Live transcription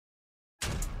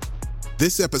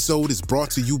This episode is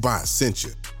brought to you by Essentia.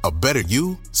 A better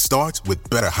you starts with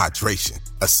better hydration.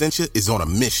 Essentia is on a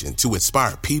mission to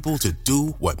inspire people to do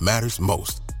what matters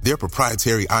most. Their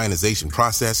proprietary ionization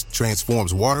process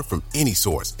transforms water from any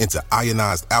source into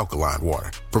ionized alkaline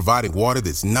water, providing water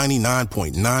that's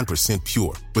 99.9%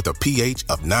 pure with a pH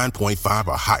of 9.5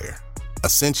 or higher.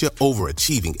 Essentia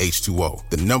overachieving H2O,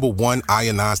 the #1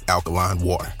 ionized alkaline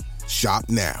water. Shop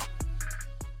now.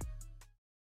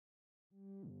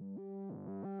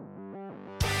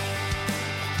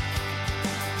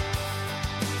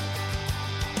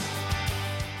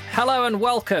 Hello and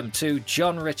welcome to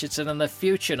John Richardson and the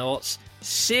Futurenauts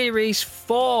Series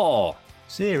 4.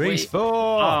 Series 4.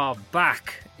 Oh,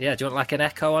 back. Yeah, do you want like an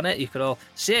echo on it? You could all...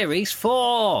 Series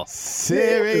 4.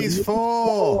 Series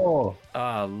 4.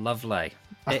 Oh, lovely.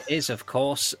 It is, of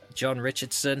course, John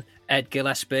Richardson, Ed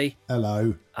Gillespie.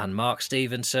 Hello. And Mark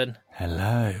Stevenson.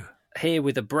 Hello. Here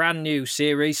with a brand new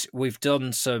series. We've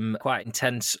done some quite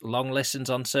intense long listens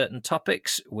on certain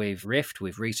topics. We've riffed,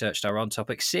 we've researched our own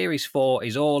topics. Series 4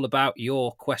 is all about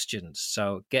your questions.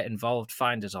 So get involved,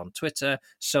 find us on Twitter,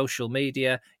 social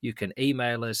media. You can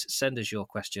email us, send us your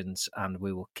questions, and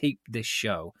we will keep this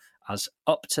show as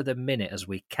up to the minute as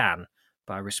we can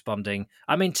by responding,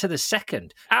 to the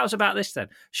second. How's about this then?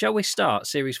 Shall we start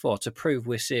Series 4 to prove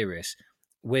we're serious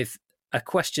with a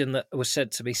question that was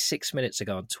sent to me 6 minutes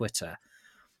ago on Twitter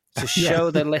to show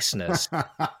the listeners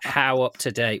how up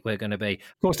to date we're going to be.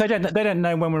 Of course, they don't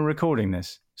know when we're recording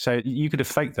this, so you could have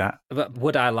faked that. But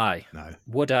would I lie? No.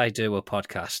 Would I do a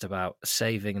podcast about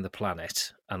saving the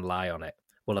planet and lie on it?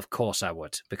 Well, of course I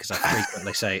would, because I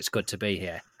frequently say it's good to be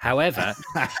here. However,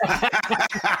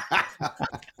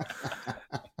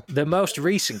 the most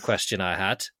recent question I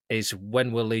had is,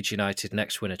 when will Leeds United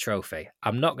next win a trophy?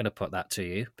 I'm not going to put that to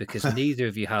you because neither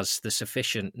of you has the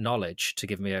sufficient knowledge to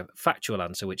give me a factual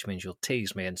answer, which means you'll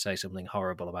tease me and say something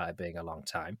horrible about it being a long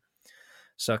time.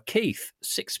 So Keith,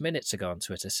 6 minutes ago on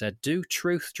Twitter, said, do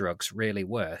truth drugs really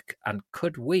work? And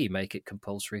could we make it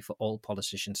compulsory for all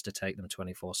politicians to take them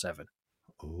 24/7?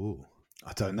 Oh,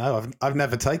 I don't know. I've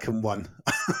never taken one.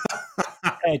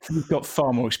 Ed, you've got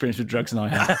far more experience with drugs than I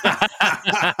have.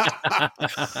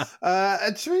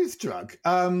 A truth drug.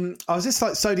 I was just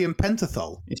like sodium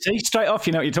pentothal. You see, straight off,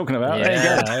 you know what you're talking about. Yeah, there you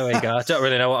go. there we go. I don't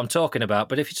really know what I'm talking about,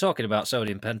 but if you're talking about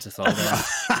sodium pentothal,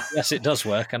 then yes, it does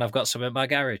work, and I've got some in my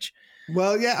garage.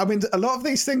 Well, yeah, a lot of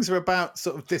these things are about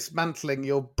sort of dismantling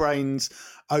your brain's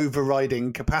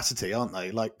overriding capacity, aren't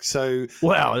they?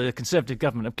 Well, the Conservative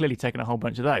government have clearly taken a whole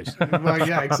bunch of those. Well,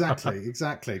 yeah,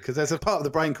 exactly. Because there's a part of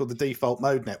the brain called the default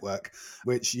mode network,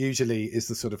 which usually is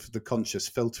the sort of the conscious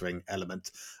filtering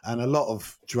element. And a lot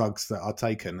of drugs that are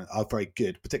taken are very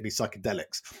good, particularly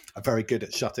psychedelics, are very good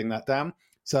at shutting that down.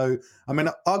 So,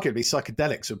 arguably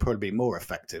psychedelics would probably be more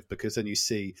effective because then you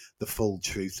see the full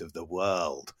truth of the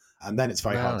world. And then it's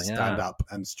very hard to stand up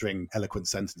and string eloquent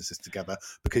sentences together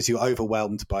because you're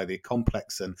overwhelmed by the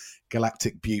complex and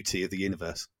galactic beauty of the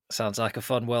universe. Sounds like a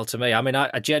fun world to me.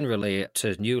 I generally,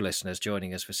 to new listeners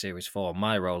joining us for Series 4,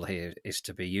 my role here is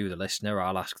to be you, the listener.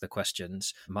 I'll ask the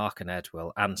questions. Mark and Ed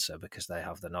will answer because they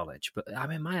have the knowledge. But,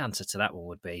 my answer to that one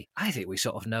would be, I think we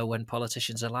sort of know when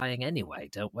politicians are lying anyway,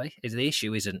 don't we? The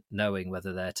issue isn't knowing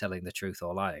whether they're telling the truth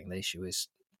or lying. The issue is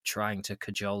trying to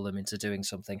cajole them into doing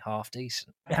something half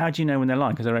decent. How do you know when they're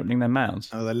lying? Because they're opening their mouths.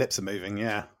 Oh, their lips are moving,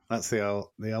 yeah. That's the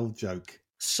old joke.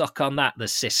 Suck on that, the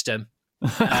system.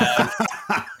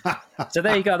 So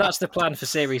there you go. That's the plan for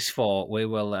Series 4.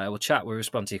 We'll chat, we'll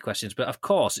respond to your questions. But of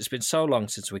course, it's been so long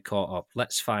since we caught up.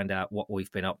 Let's find out what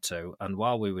we've been up to. And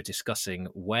while we were discussing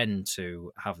when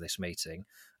to have this meeting,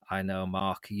 I know,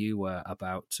 Mark, you were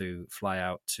about to fly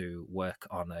out to work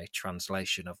on a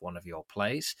translation of one of your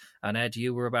plays. And Ed,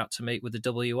 you were about to meet with the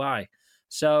WI.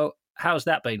 So how's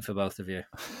that been for both of you?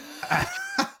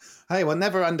 Hey, well,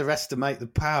 never underestimate the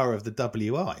power of the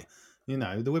WI.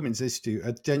 The Women's Institute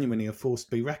are genuinely a force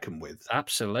to be reckoned with.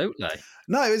 Absolutely.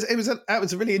 No, it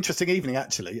was a really interesting evening,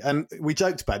 actually. And we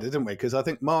joked about it, didn't we? Because I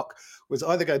think Mark was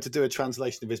either going to do a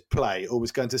translation of his play or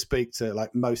was going to speak to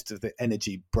most of the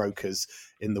energy brokers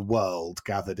in the world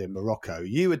gathered in Morocco.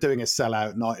 You were doing a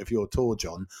sellout night of your tour,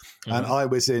 John, and I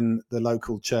was in the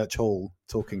local church hall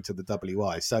talking to the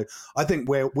WI. So I think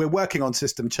we're working on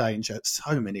system change at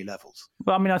so many levels.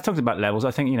 Well, I talked about levels.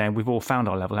 I think, we've all found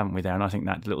our level, haven't we, there? And I think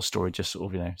that little story just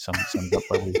sort of, sums up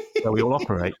where we all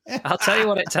operate. I'll tell you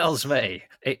what it tells me.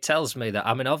 It tells me that,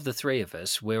 of the three of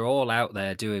us, we're all out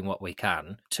there doing what we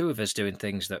can. Two of us doing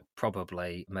things that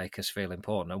probably make us feel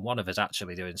important, and one of us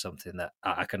actually doing something that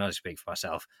I can only speak for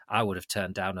myself, I would have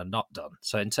turned down and not done.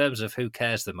 So in terms of who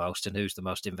cares the most and who's the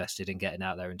most invested in getting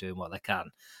out there and doing what they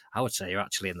can, I would say you're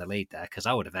actually in the lead there, because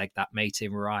I would have egged that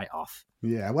meeting right off.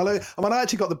 Yeah, well, I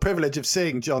actually got the privilege of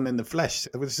seeing John in the flesh.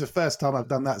 It was the first time I've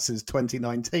done that since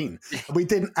 2019. We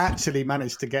didn't actually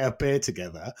manage to get a beer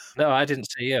together. No, I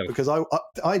didn't see you. Because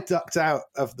I ducked out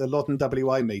of the Loddon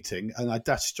WI meeting and I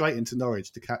dashed straight into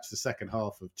Norwich to catch the second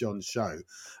half of John's show.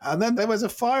 And then there was a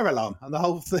fire alarm and the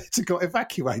whole theatre got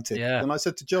evacuated. Yeah. And I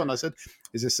said to John, is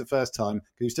this the first time?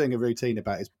 Because he was doing a routine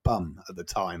about his bum at the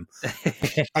time.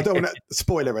 I don't want to,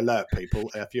 spoiler alert,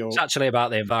 people. It's actually about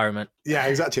the environment. Yeah,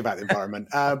 it's actually about the environment.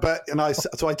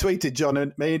 So I tweeted John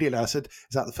immediately. I said,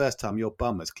 "Is that the first time your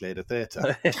bum has cleared a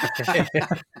theatre?"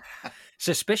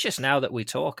 Suspicious now that we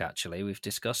talk, actually. We've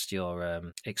discussed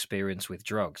your experience with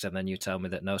drugs, and then you tell me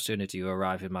that no sooner do you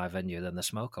arrive in my venue than the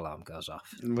smoke alarm goes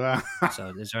off.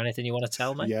 So is there anything you want to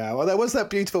tell me? Yeah, well, there was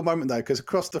that beautiful moment, though, because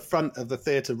across the front of the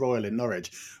Theatre Royal in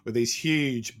Norwich were these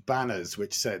huge banners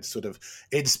which said sort of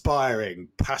inspiring,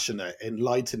 passionate,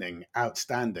 enlightening,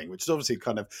 outstanding, which is obviously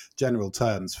kind of general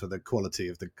terms for the quality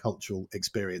of the cultural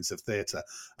experience of theatre.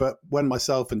 But when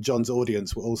myself and John's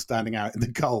audience were all standing out in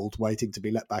the cold waiting to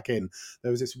be let back in,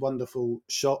 there was this wonderful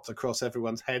shot across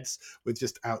everyone's heads with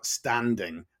just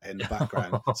outstanding in the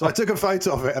background. So I took a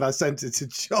photo of it and I sent it to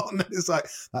John. It's like,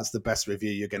 that's the best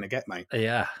review you're going to get, mate.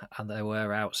 Yeah, and they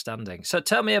were outstanding. So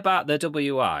tell me about the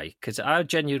WI, because I'm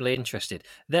genuinely interested.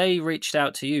 They reached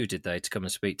out to you, did they, to come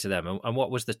and speak to them? And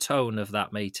what was the tone of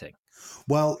that meeting?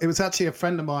 Well, it was actually a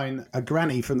friend of mine, a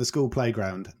granny from the school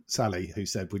playground, Sally, who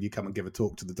said, "Will you come and give a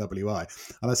talk to the WI?"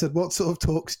 And I said, "What sort of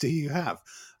talks do you have?"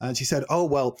 And she said, "Oh,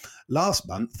 well, last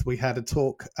month we had a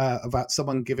talk about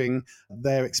someone giving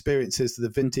their experiences to the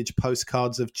vintage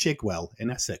postcards of Chigwell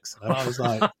in Essex." And I was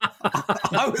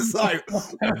like,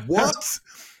 what?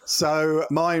 So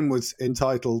mine was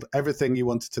entitled "Everything You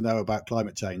Wanted to Know About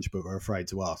Climate Change But Were Afraid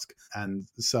to Ask." And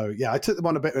so, yeah, I took them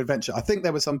on a bit of an adventure. I think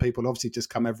there were some people obviously just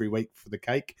come every week for the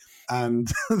cake. And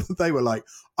they were like,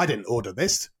 "I didn't order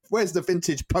this. Where's the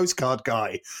vintage postcard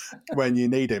guy when you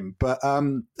need him?" But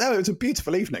no, it was a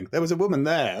beautiful evening. There was a woman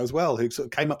there as well who sort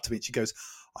of came up to me. She goes,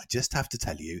 "I just have to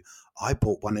tell you, I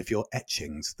bought one of your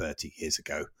etchings 30 years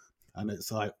ago. And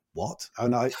it's like, what?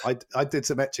 And I did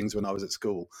some etchings when I was at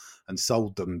school and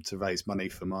sold them to raise money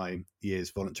for my year's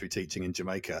voluntary teaching in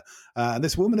Jamaica. And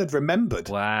this woman had remembered.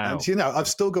 Wow. And, I've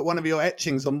still got one of your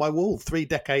etchings on my wall 3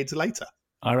 decades later.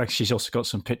 I reckon she's also got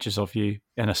some pictures of you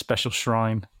in a special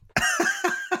shrine.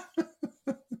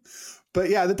 But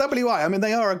yeah, the WI, I mean,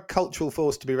 they are a cultural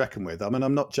force to be reckoned with. I mean,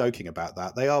 I'm not joking about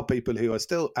that. They are people who are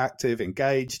still active,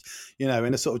 engaged, in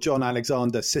a sort of John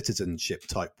Alexander citizenship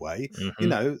type way.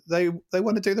 Mm-hmm. They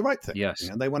want to do the right thing. Yes.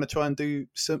 They want to try and do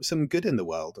some good in the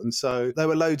world. And so there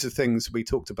were loads of things we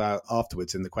talked about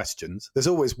afterwards in the questions. There's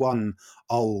always one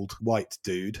old white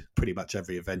dude, pretty much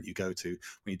every event you go to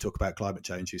when you talk about climate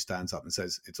change, who stands up and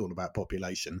says it's all about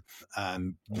population.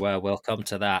 Well, we'll come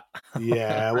to that.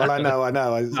 Yeah, well, I know.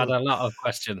 I had a lot of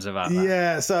questions about that.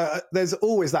 Yeah, so there's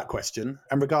always that question,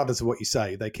 and regardless of what you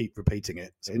say, they keep repeating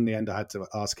it. So in the end, I had to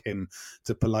ask him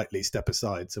to politely step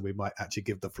aside so we might actually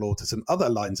give the floor to some other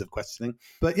lines of questioning.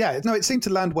 But yeah, no, it seemed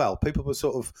to land well. People were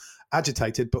sort of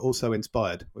agitated but also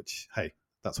inspired, which, hey,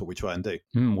 that's what we try and do.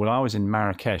 Well, I was in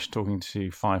Marrakesh talking to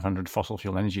 500 fossil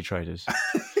fuel energy traders.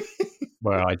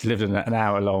 Where I delivered an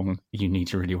hour-long, you need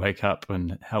to really wake up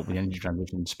and help with the energy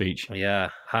transition speech. Yeah.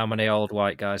 How many old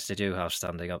white guys did you have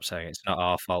standing up saying it's not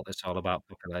our fault, it's all about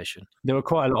population? There were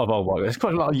quite a lot of old white guys. There's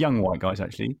quite a lot of young white guys,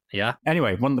 actually. Yeah.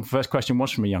 Anyway, the first question was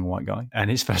from a young white guy. And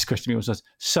his first question to me was,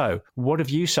 "So, what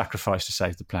have you sacrificed to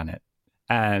save the planet?"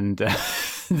 And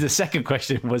the second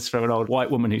question was from an old white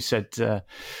woman who said,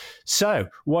 "So,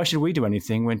 why should we do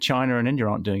anything when China and India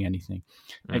aren't doing anything?"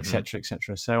 Etc.,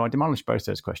 etc. So I demolished both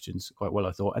those questions quite well,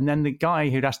 I thought. And then the guy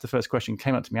who'd asked the first question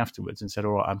came up to me afterwards and said,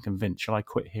 "All right, I'm convinced. Shall I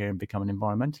quit here and become an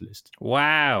environmentalist?"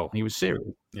 Wow. And he was serious.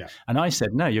 Yeah. And I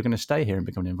said, "No, you're going to stay here and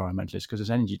become an environmentalist because as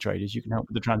energy traders, you can help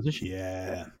with the transition."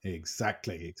 Yeah,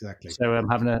 exactly. So I'm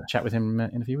having a chat with him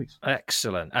in a few weeks.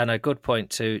 Excellent. And a good point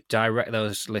to direct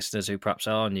those listeners who perhaps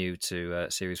are new to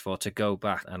Series 4 to go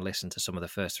back and listen to some of the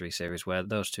first 3 series where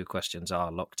those 2 questions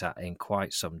are looked at in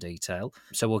quite some detail.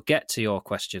 So we'll get to your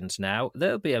questions now.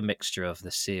 There'll be a mixture of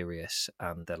the serious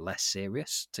and the less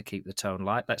serious to keep the tone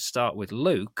light. Let's start with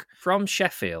Luke from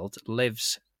Sheffield,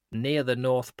 lives near the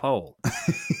North Pole.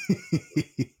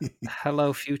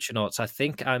 Hello, Futurenauts. I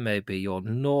think I may be your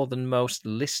northernmost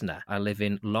listener. I live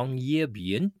in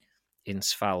Longyearbyen in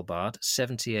Svalbard,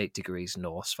 78 degrees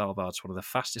north. Svalbard's one of the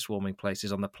fastest warming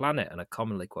places on the planet, and a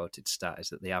commonly quoted stat is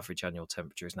that the average annual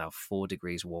temperature is now 4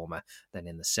 degrees warmer than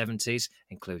in the 70s,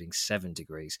 including 7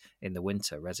 degrees in the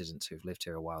winter. Residents who've lived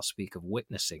here a while speak of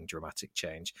witnessing dramatic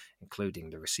change, including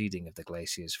the receding of the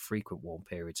glaciers, frequent warm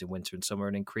periods in winter and summer,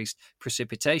 and increased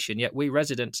precipitation. Yet we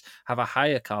residents have a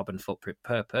higher carbon footprint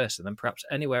per person than perhaps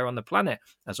anywhere on the planet,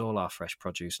 as all our fresh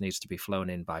produce needs to be flown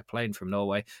in by plane from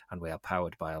Norway, and we are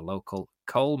powered by a local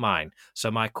coal mine. So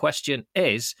my question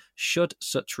is, should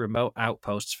such remote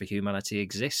outposts for humanity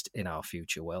exist in our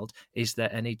future world? Is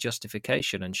there any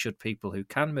justification, and should people who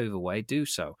can move away do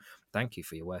so? Thank you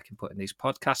for your work in putting these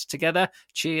podcasts together.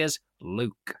 Cheers,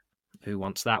 Luke. Who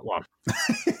wants that one?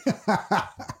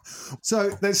 So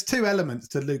there's two elements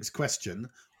to Luke's question.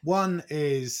 One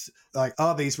is, like,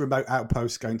 are these remote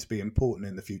outposts going to be important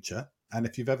in the future? And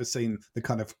if you've ever seen the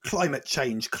kind of climate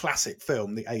change classic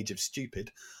film, The Age of Stupid,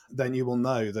 then you will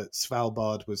know that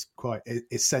Svalbard was quite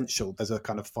essential as a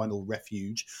kind of final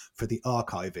refuge for the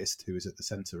archivist who is at the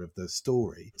centre of the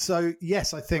story. So,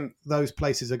 yes, I think those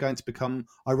places are going to become,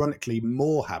 ironically,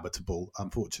 more habitable,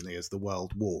 unfortunately, as the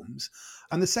world warms.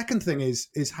 And the second thing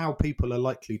is how people are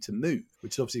likely to move,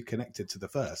 which is obviously connected to the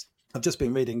first. I've just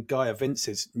been reading Gaia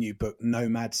Vince's new book,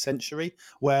 Nomad Century,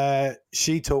 where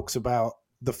she talks about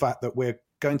the fact that we're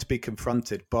going to be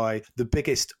confronted by the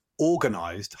biggest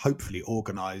hopefully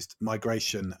organised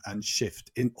migration and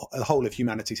shift in the whole of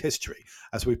humanity's history,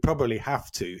 as we probably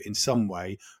have to, in some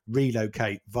way,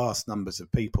 relocate vast numbers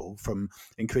of people from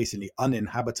increasingly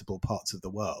uninhabitable parts of the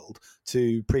world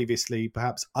to previously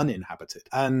perhaps uninhabited.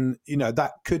 And,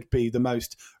 that could be the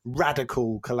most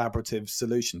radical collaborative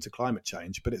solution to climate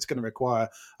change, but it's going to require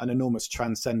an enormous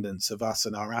transcendence of us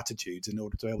and our attitudes in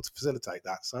order to be able to facilitate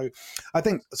that. So I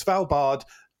think Svalbard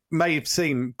may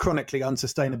seem chronically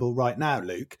unsustainable right now,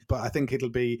 Luke, but I think it'll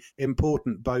be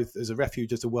important both as a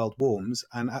refuge as the world warms,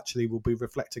 and actually will be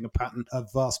reflecting a pattern of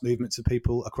vast movements of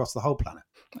people across the whole planet.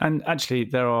 And actually,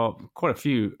 there are quite a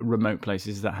few remote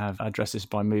places that have addressed this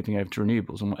by moving over to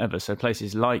renewables and whatever. So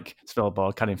places like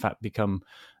Svalbard can in fact become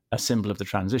a symbol of the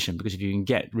transition, because if you can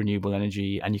get renewable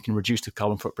energy and you can reduce the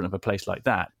carbon footprint of a place like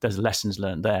that, there's lessons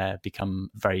learned there become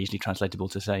very easily translatable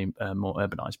to, say, more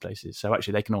urbanized places. So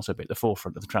actually they can also be at the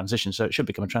forefront of the transition. So it should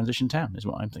become a transition town, is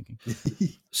what I'm thinking.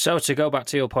 So to go back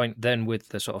to your point then, with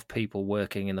the sort of people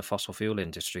working in the fossil fuel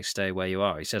industry, stay where you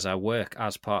are. He says, I work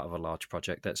as part of a large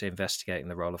project that's investigating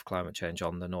the role of climate change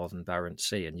on the Northern Barents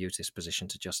Sea and use this position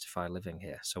to justify living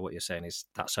here. So what you're saying is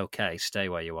that's okay, stay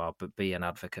where you are, but be an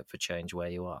advocate for change where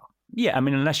you are. Yeah, I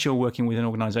mean, unless you're working with an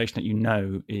organisation that you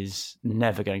know is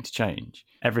never going to change,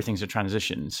 everything's a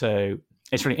transition. So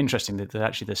it's really interesting that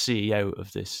actually the CEO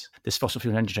of this fossil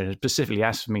fuel energy trader specifically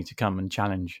asked for me to come and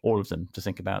challenge all of them to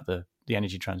think about the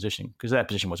energy transition, because their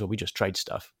position was, well, we just trade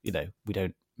stuff. We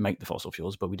don't make the fossil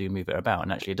fuels, but we do move it about.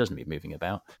 And actually it doesn't need moving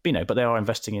about. But they are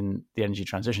investing in the energy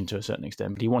transition to a certain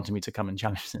extent. But he wanted me to come and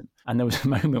challenge them. And there was a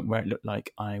moment where it looked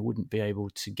like I wouldn't be able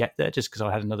to get there just because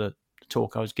I had another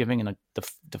talk I was giving and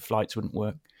the flights wouldn't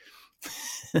work.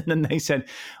 And then they said,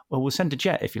 well, we'll send a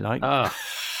jet if you like. Oh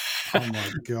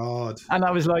my God. And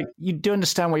I was like, you do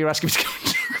understand what you're asking me to go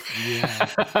to?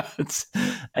 Yeah.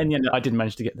 And I did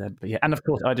manage to get there. But yeah, and of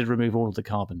course I did remove all of the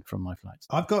carbon from my flights.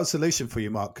 I've got a solution for you,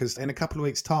 Mark, because in a couple of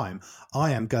weeks' time,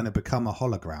 I am going to become a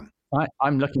hologram.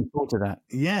 I'm looking forward to that.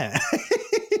 Yeah.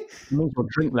 You may as well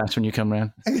drink less when you come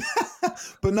round.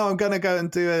 But no, I'm going to go and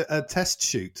do a test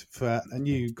shoot for a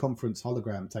new conference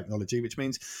hologram technology, which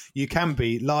means you can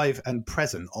be live and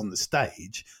present on the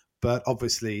stage, but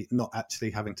obviously not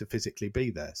actually having to physically be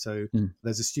there. So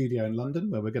there's a studio in London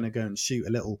where we're going to go and shoot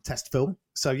a little test film.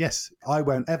 So yes, I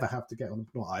won't ever have to get on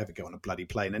a bloody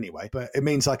plane anyway, but it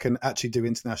means I can actually do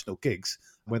international gigs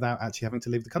without actually having to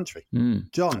leave the country.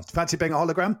 John, fancy being a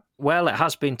hologram? Well, it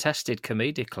has been tested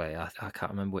comedically. I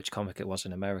can't remember which comic it was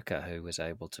in America who was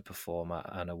able to perform at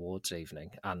an awards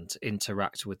evening and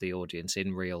interact with the audience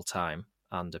in real time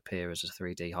and appear as a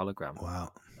 3D hologram.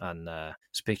 Wow. And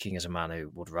speaking as a man who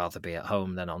would rather be at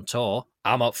home than on tour,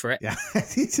 I'm up for it. Yeah,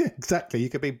 exactly. You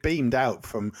could be beamed out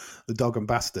from the Dog and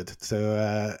Bastard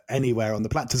to anywhere on the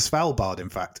planet, to Svalbard, in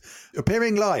fact.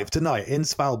 Appearing live tonight in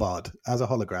Svalbard as a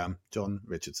hologram, John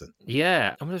Richardson.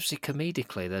 Yeah, I mean, obviously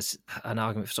comedically, there's an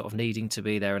argument for sort of needing to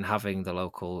be there and having the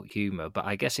local humour. But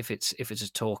I guess if it's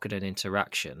a talk and an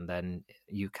interaction, then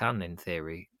you can, in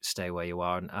theory, stay where you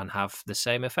are and have the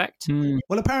same effect.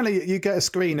 Well, apparently you get a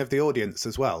screen of the audience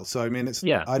as well. So, I mean,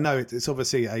 I know it's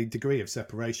obviously a degree of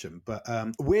separation, but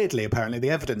weirdly, apparently, the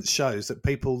evidence shows that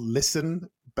people listen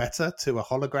better to a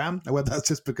hologram, whether that's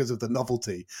just because of the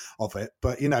novelty of it.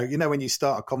 But, you know, when you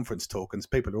start a conference talk and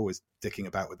people are always dicking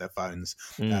about with their phones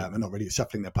and not really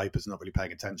shuffling their papers, not really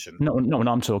paying attention. Not when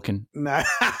I'm talking. No.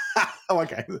 Oh,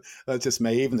 okay. That's just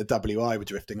me. Even the WI were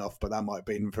drifting off, but that might have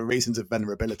been for reasons of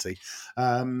venerability.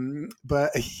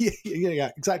 But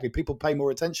yeah, exactly. People pay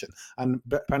more attention and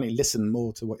apparently listen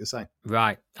more to what you're saying.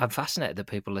 Right. I'm fascinated that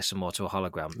people listen more to a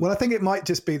hologram. Well, I think it might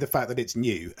just be the fact that it's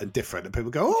new and different, and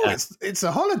people go, "Oh, yeah. it's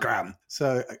a hologram."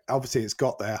 So obviously, it's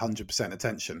got their 100%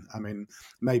 attention. I mean,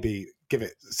 maybe give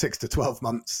it 6 to 12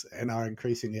 months in our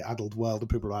increasingly addled world, and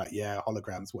people are like, "Yeah,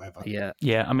 holograms, whatever."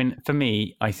 Yeah. I mean, for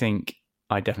me, I think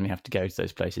I definitely have to go to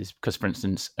those places because, for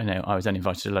instance, I know I was then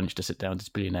invited to lunch to sit down with this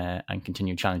billionaire and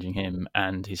continue challenging him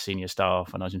and his senior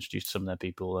staff, and I was introduced to some of their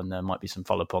people, and there might be some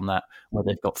follow-up on that where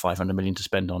they've got 500 million to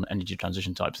spend on energy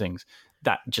transition type things.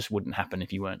 That just wouldn't happen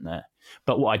if you weren't there.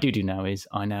 But what I do now is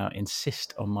I now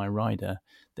insist on my rider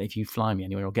that if you fly me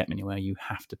anywhere or get me anywhere, you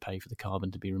have to pay for the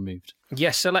carbon to be removed.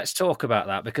 Yes, so let's talk about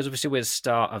that, because obviously we're the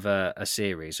start of a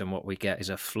series, and what we get is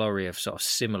a flurry of sort of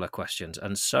similar questions,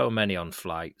 and so many on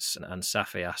flights. And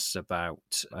Safi asks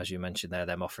about, as you mentioned there,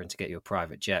 them offering to get you a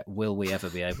private jet. Will we ever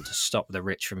be able to stop the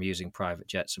rich from using private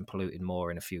jets and polluting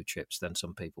more in a few trips than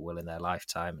some people will in their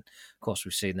lifetime? And of course,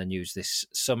 we've seen the news this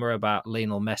summer about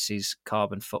Lionel Messi's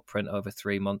carbon footprint over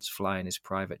 3 months flying his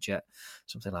private jet,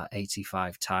 something like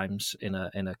 85 times in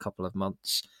a couple of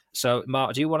months. So,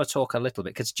 Mark, do you want to talk a little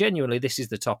bit? Because genuinely, this is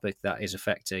the topic that is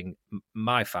affecting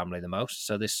my family the most.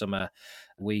 So this summer,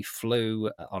 we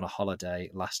flew on a holiday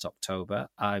last October.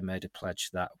 I made a pledge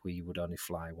that we would only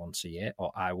fly once a year,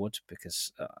 or I would,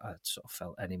 because I sort of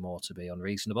felt any more to be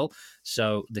unreasonable.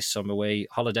 So this summer, we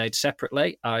holidayed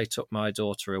separately. I took my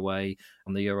daughter away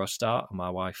on the Eurostar, and my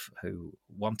wife, who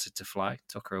wanted to fly,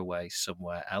 took her away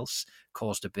somewhere else.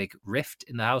 Caused a big rift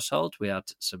in the household. We had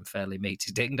some fairly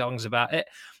meaty ding-dongs about it.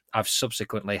 I've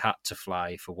subsequently had to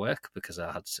fly for work because I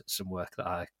had some work that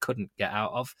I couldn't get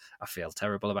out of. I feel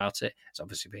terrible about it. It's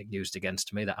obviously being used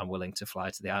against me that I'm willing to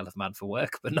fly to the Isle of Man for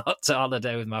work, but not to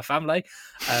holiday with my family.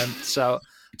 So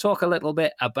talk a little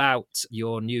bit about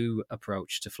your new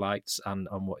approach to flights and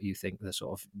on what you think the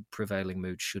sort of prevailing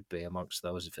mood should be amongst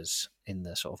those of us in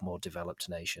the sort of more developed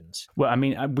nations. Well, I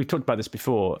mean, we talked about this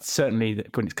before. Certainly,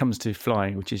 when it comes to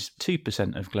flying, which is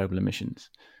 2% of global emissions,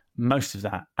 most of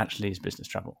that actually is business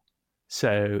travel.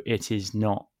 So it is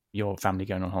not your family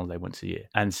going on holiday once a year.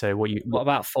 And so what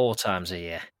about 4 times a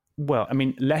year? Well, I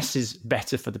mean, less is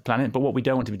better for the planet, but what we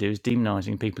don't want to do is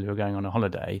demonising people who are going on a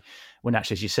holiday when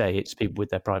actually, as you say, it's people with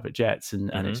their private jets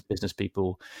and it's business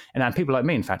people. And people like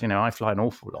me, in fact, I fly an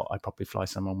awful lot. I probably fly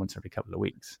someone once every couple of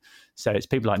weeks. So it's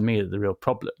people like me that are the real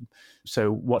problem.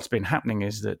 So what's been happening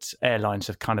is that airlines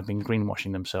have kind of been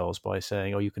greenwashing themselves by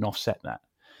saying, oh, you can offset that.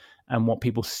 And what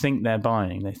people think they're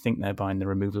buying, they think they're buying the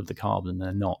removal of the carbon.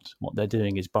 They're not. What they're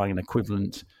doing is buying an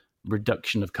equivalent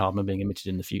reduction of carbon being emitted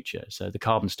in the future. So the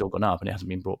carbon's still gone up and it hasn't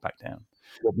been brought back down.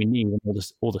 What we need, and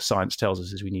all the science tells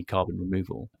us, is we need carbon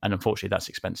removal. And unfortunately, that's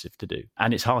expensive to do.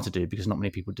 And it's hard to do because not many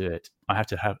people do it. I have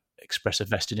to express a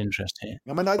vested interest here.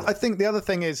 I mean, I think the other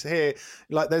thing is here,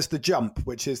 like there's the jump,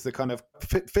 which is the kind of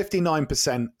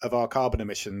 59% of our carbon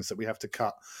emissions that we have to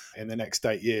cut in the next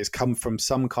 8 years come from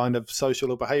some kind of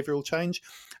social or behavioural change.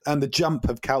 And the jump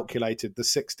have calculated the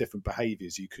 6 different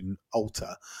behaviours you can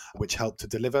alter, which help to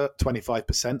deliver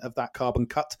 25% of that carbon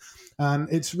cut. And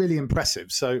it's really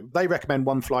impressive. So they recommend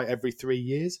one flight every 3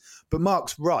 years. But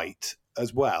Mark's right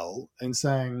as well in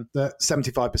saying that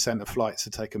 75% of flights are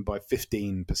taken by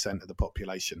 15% of the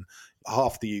population.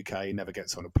 Half the UK never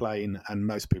gets on a plane, and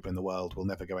most people in the world will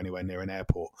never go anywhere near an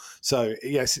airport. So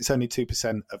yes, it's only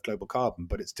 2% of global carbon,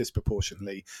 but it's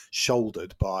disproportionately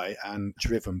shouldered by and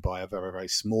driven by a very, very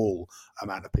small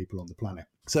amount of people on the planet.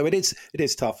 So it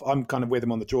is tough. I'm kind of with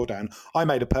him on the drawdown. I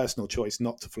made a personal choice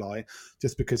not to fly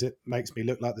just because it makes me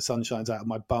look like the sun shines out of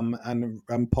my bum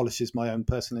and polishes my own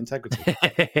personal integrity.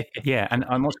 Yeah,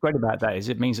 and what's great about that is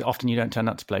it means that often you don't turn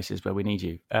up to places where we need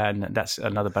you, and that's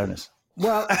another bonus.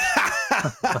 Well,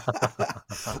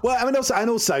 I mean,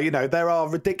 also, there are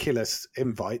ridiculous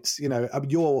invites.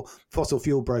 Your fossil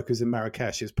fuel brokers in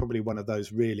Marrakesh is probably one of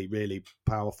those really, really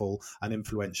powerful and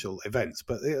influential events.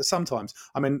 But sometimes,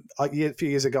 I mean, a few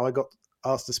years ago, I got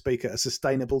asked to speak at a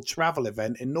sustainable travel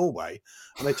event in Norway,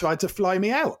 and they tried to fly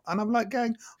me out. And I'm like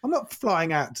going, I'm not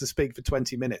flying out to speak for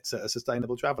 20 minutes at a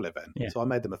sustainable travel event. Yeah. So I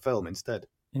made them a film instead.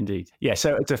 Indeed. Yeah,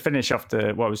 so to finish off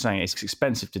what I was saying, it's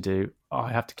expensive to do.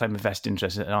 I have to claim a vested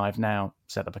interest, and I've now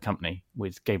set up a company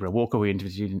with Gabriel Walker, we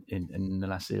interviewed in the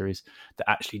last series, that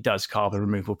actually does carbon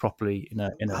removal properly.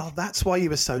 Oh, that's why you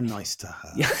were so nice to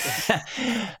her.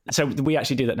 Yeah. So we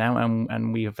actually do that now,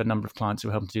 and we have a number of clients who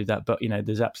are helping to do that. But,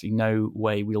 there's absolutely no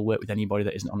way we'll work with anybody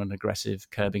that isn't on an aggressive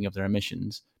curbing of their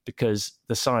emissions, because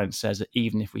the science says that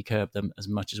even if we curb them as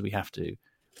much as we have to,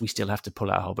 we still have to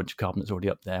pull out a whole bunch of carbon that's already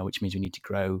up there, which means we need to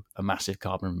grow a massive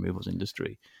carbon removals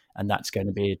industry. And that's going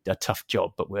to be a tough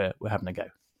job, but we're having a go.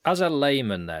 As a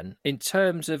layman then, in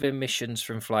terms of emissions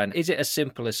from flying, is it as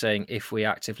simple as saying if we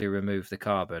actively remove the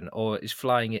carbon, or is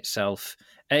flying itself,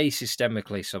 A,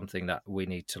 systemically something that we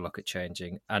need to look at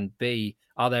changing, and B,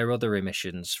 are there other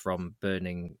emissions from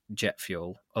burning jet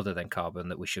fuel other than carbon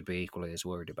that we should be equally as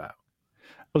worried about?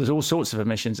 Well, there's all sorts of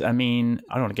emissions. I mean,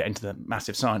 I don't want to get into the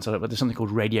massive science of it, but there's something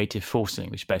called radiative forcing,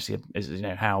 which basically is,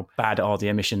 how bad are the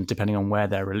emissions depending on where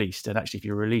they're released. And actually, if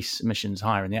you release emissions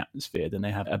higher in the atmosphere, then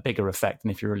they have a bigger effect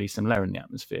than if you release them lower in the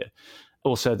atmosphere.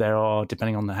 Also, there are,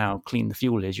 depending on how clean the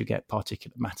fuel is, you get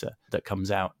particulate matter that comes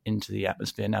out into the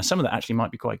atmosphere. Now, some of that actually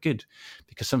might be quite good,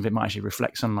 because some of it might actually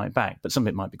reflect sunlight back, but some of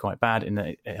it might be quite bad in that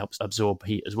it helps absorb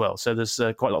heat as well. So there's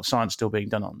quite a lot of science still being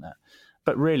done on that.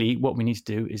 But really, what we need to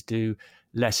do is do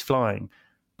less flying.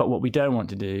 But what we don't want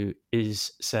to do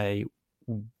is say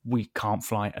we can't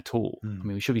fly at all. I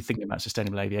mean, we should be thinking about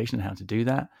sustainable aviation and how to do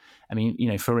that. I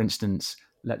mean, for instance,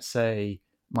 let's say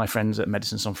my friends at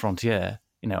Médecins Sans Frontières,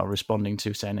 are responding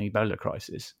to, say, an Ebola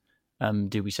crisis.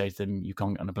 Do we say to them, you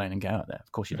can't get on a plane and get out there?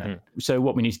 Of course you don't. So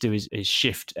what we need to do is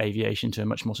shift aviation to a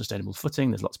much more sustainable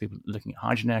footing. There's lots of people looking at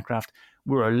hydrogen aircraft.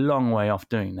 We're a long way off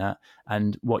doing that.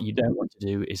 And what you don't want to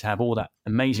do is have all that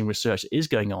amazing research that is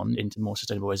going on into more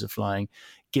sustainable ways of flying,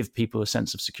 give people a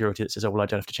sense of security that says, oh, well, I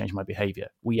don't have to change my behavior.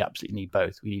 We absolutely need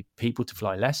both. We need people to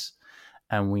fly less,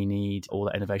 and we need all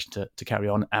that innovation to carry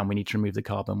on, and we need to remove the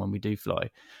carbon when we do fly.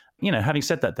 Having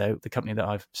said that, though, the company that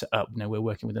I've set up, we're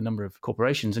working with a number of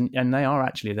corporations, and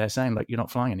they're saying, like, you're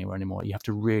not flying anywhere anymore. You have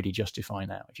to really justify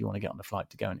now if you want to get on a flight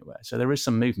to go anywhere. So there is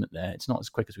some movement there. It's not as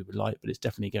quick as we would like, but it's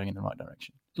definitely going in the right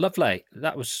direction. Lovely.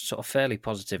 That was sort of fairly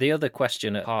positive. The other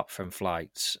question, apart from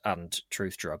flights and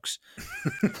truth drugs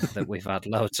that we've had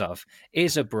loads of,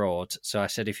 is abroad. So I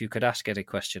said, if you could ask any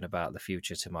question about the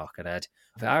future to Mark and Ed,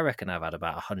 I reckon I've had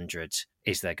about 100.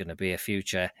 Is there going to be a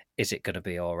future? Is it going to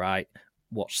be all right?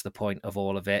 What's the point of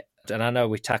all of it? And I know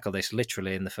we tackle this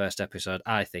literally in the first episode,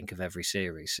 I think, of every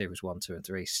series. Series 1, 2, and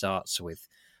 3 starts with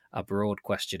a broad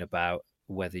question about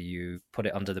whether you put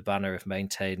it under the banner of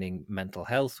maintaining mental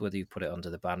health, whether you put it under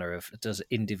the banner of does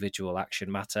individual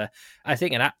action matter. I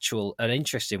think an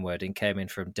interesting wording came in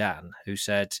from Dan, who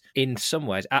said, in some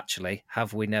ways, actually,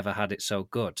 have we never had it so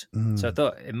good? So I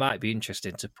thought it might be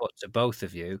interesting to put to both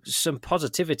of you some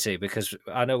positivity, because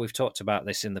I know we've talked about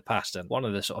this in the past, and one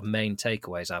of the sort of main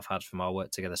takeaways I've had from our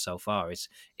work together so far is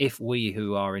if we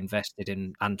who are invested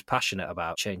in and passionate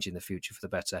about changing the future for the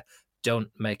better don't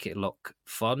make it look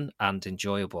fun and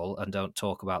enjoyable, and don't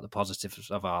talk about the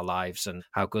positives of our lives and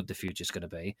how good the future is going to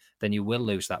be, then you will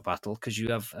lose that battle, because you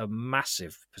have a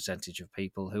massive percentage of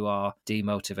people who are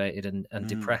demotivated and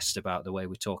depressed about the way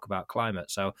we talk about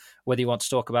climate. So whether you want to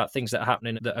talk about things that are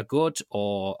happening that are good,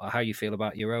 or how you feel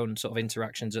about your own sort of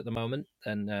interactions at the moment,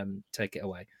 then take it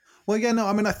away. Well, yeah, no,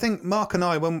 I mean, I think Mark and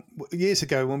I, years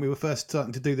ago when we were first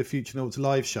starting to do the Future Nauts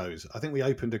live shows, I think we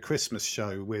opened a Christmas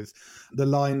show with the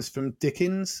lines from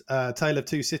Dickens' Tale of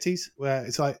Two Cities, where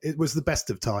it's like, it was the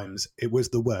best of times, it was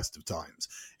the worst of times.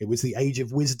 It was the age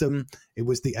of wisdom, it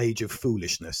was the age of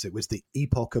foolishness, it was the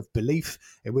epoch of belief,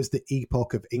 it was the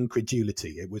epoch of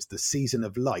incredulity, it was the season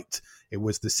of light, it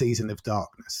was the season of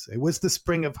darkness, it was the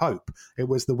spring of hope, it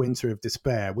was the winter of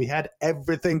despair. We had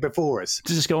everything before us.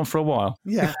 Does this go on for a while?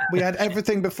 Yeah. We had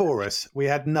everything before us. We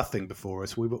had nothing before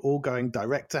us. We were all going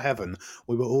direct to heaven.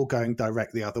 We were all going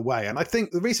direct the other way. And I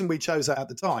think the reason we chose that at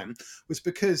the time was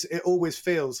because it always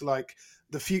feels like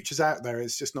the future's out there.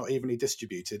 It's just not evenly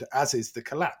distributed, as is the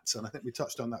collapse. And I think we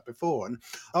touched on that before. And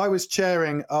I was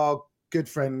chairing our good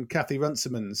friend Kathy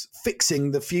Runciman's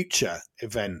Fixing the Future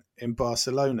event in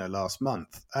Barcelona last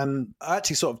month. And I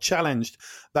actually sort of challenged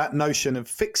that notion of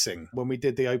fixing when we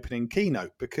did the opening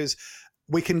keynote, because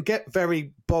we can get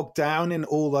very bogged down in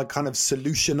all the kind of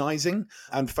solutionizing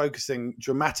and focusing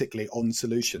dramatically on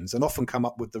solutions, and often come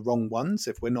up with the wrong ones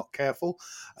if we're not careful.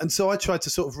 And so I tried to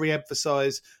sort of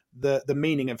re-emphasize the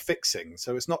meaning of fixing.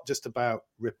 So it's not just about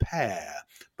repair,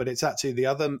 but it's actually the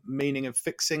other meaning of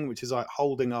fixing, which is like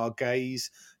holding our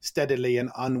gaze steadily and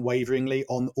unwaveringly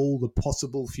on all the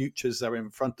possible futures that are in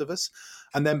front of us,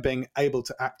 and then being able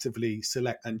to actively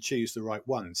select and choose the right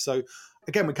ones. So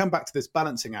again, we come back to this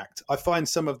balancing act. I find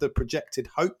some of the projected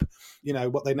hope,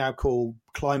 what they now call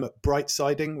climate bright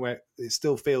siding, where it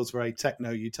still feels very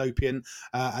techno-utopian.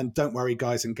 And don't worry,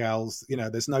 guys and gals,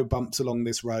 there's no bumps along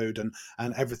this road, and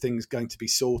everything's going to be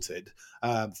sorted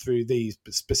through these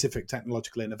specific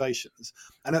technological innovations.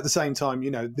 And at the same time,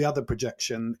 the other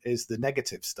projection is the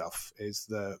negative stuff, is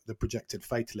the projected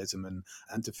fatalism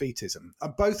and defeatism.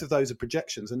 And both of those are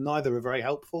projections, and neither are very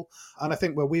helpful. And I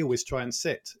think where we always try and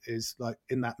sit is like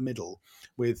in that middle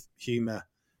with humor,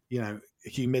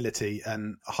 humility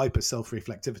and hyper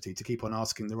self-reflectivity to keep on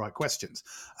asking the right questions.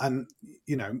 And,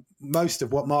 most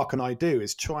of what Mark and I do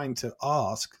is trying to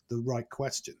ask the right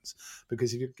questions,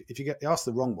 because if you get asked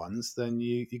the wrong ones, then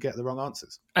you get the wrong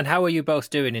answers. And how are you both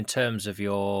doing in terms of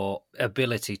your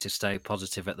ability to stay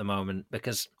positive at the moment?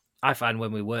 Because I find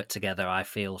when we work together, I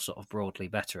feel sort of broadly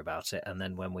better about it. And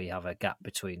then when we have a gap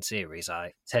between series,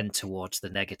 I tend towards the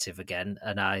negative again.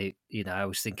 And I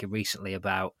was thinking recently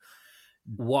about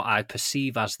what I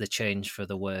perceive as the change for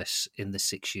the worse in the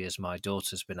 6 years my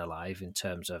daughter's been alive, in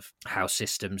terms of how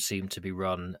systems seem to be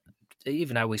run,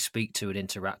 even how we speak to and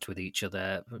interact with each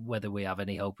other, whether we have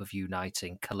any hope of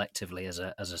uniting collectively as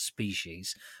a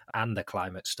species, and the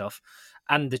climate stuff,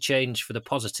 and the change for the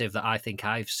positive that I think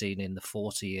I've seen in the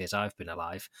 40 years I've been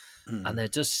alive. And there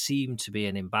does seem to be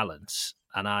an imbalance,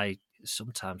 and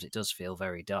sometimes it does feel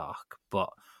very dark, but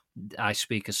I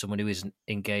speak as someone who isn't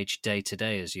engaged day to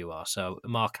day as you are. So,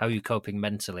 Mark, how are you coping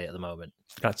mentally at the moment?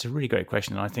 That's a really great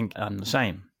question. And I think I'm the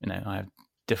same. I have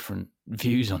different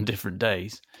views on different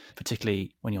days,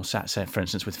 particularly when you're sat, say, for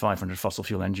instance, with 500 fossil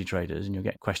fuel energy traders, and you'll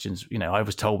get questions. I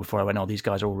was told before I went, these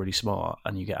guys are all really smart.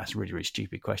 And you get asked really, really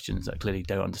stupid questions that clearly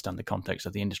don't understand the context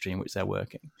of the industry in which they're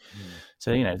working.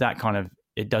 So, that kind of,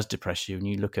 it does depress you. And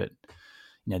you look at,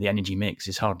 the energy mix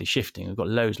is hardly shifting. We've got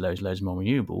loads more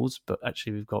renewables, but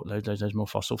actually we've got loads more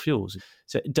fossil fuels.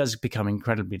 So it does become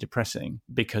incredibly depressing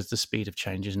because the speed of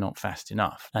change is not fast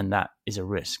enough, and that is a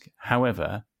risk.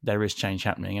 However, there is change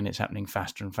happening, and it's happening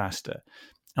faster and faster.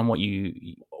 And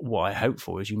what I hope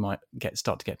for is you might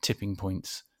start to get tipping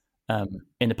points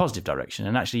in the positive direction.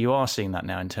 And actually you are seeing that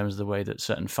now in terms of the way that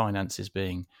certain finance is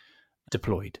being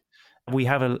deployed. We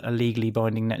have a legally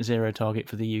binding net zero target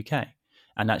for the UK.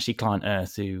 And actually, Client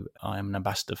Earth, who I am an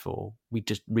ambassador for, we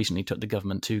just recently took the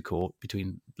government to court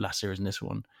between last series and this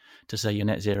one to say your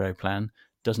net zero plan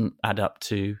doesn't add up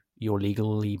to your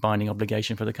legally binding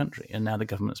obligation for the country. And now the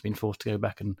government's been forced to go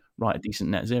back and write a decent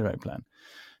net zero plan.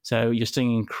 So you're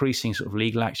seeing increasing sort of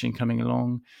legal action coming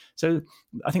along. So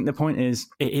I think the point is,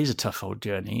 it is a tough old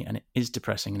journey, and it is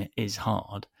depressing, and it is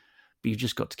hard. But you've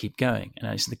just got to keep going.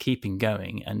 And it's the keeping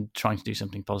going and trying to do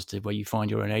something positive where you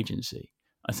find your own agency,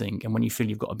 I think. And when you feel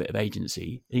you've got a bit of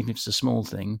agency, even if it's a small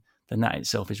thing, then that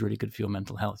itself is really good for your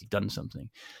mental health. You've done something.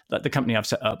 Like the company I've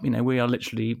set up, we are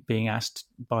literally being asked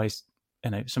by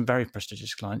some very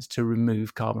prestigious clients to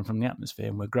remove carbon from the atmosphere,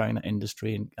 and we're growing that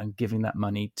industry and giving that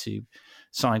money to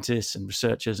scientists and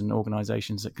researchers and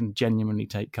organisations that can genuinely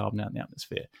take carbon out of the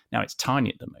atmosphere. Now, it's tiny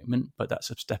at the moment, but that's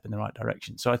a step in the right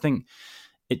direction. So I think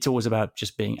it's always about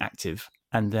just being active.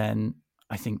 And then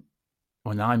I think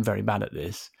when I'm very bad at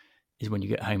this is when you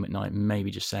get home at night,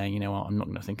 maybe just saying, I'm not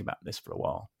going to think about this for a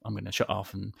while. I'm going to shut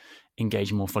off and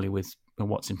engage more fully with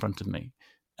what's in front of me.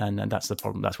 And that's the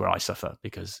problem. That's where I suffer,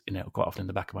 because, quite often in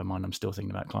the back of my mind, I'm still thinking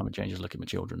about climate change as I look at my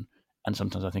children. And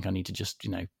sometimes I think I need to just,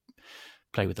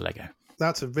 play with the Lego.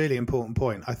 That's a really important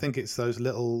point. I think it's those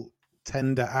little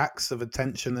tender acts of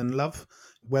attention and love,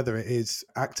 whether it is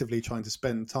actively trying to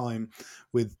spend time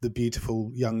with the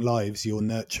beautiful young lives you're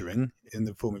nurturing in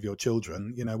the form of your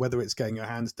children, whether it's getting your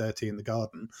hands dirty in the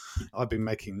garden. I've been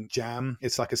making jam.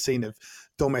 It's like a scene of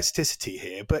domesticity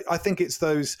here, but I think it's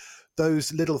those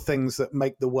little things that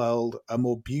make the world a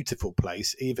more beautiful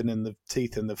place, even in the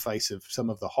teeth and the face of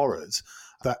some of the horrors,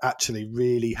 that actually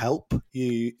really help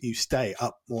you stay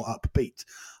more upbeat.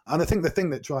 And I think the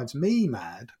thing that drives me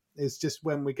mad is just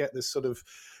when we get this sort of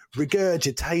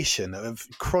regurgitation of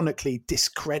chronically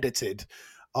discredited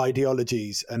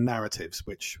ideologies and narratives,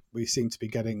 which we seem to be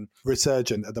getting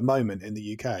resurgent at the moment in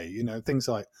the UK. Things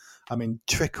like,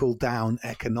 trickle down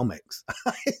economics.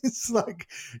 It's like,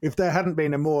 if there hadn't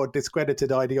been a more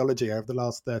discredited ideology over the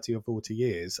last 30 or 40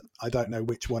 years, I don't know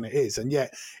which one it is. And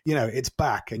yet, it's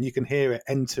back, and you can hear it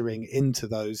entering into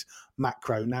those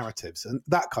macro narratives. And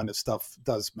that kind of stuff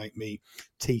does make me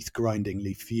teeth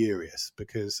grindingly furious,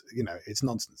 because, it's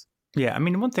nonsense. Yeah, I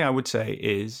mean, one thing I would say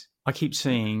is I keep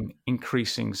seeing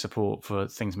increasing support for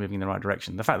things moving in the right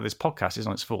direction. The fact that this podcast is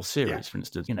on its fourth series, for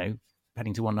instance,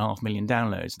 heading to 1.5 million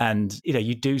downloads. And,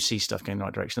 you do see stuff going in the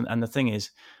right direction. And the thing is,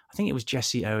 I think it was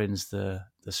Jesse Owens, the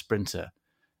sprinter,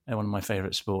 one of my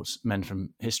favourite sportsmen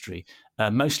from history,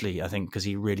 mostly, I think, because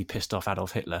he really pissed off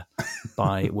Adolf Hitler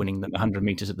by winning the 100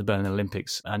 metres at the Berlin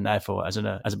Olympics. And therefore, as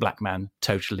a black man,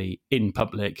 totally in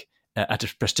public, at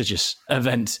a prestigious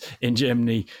event in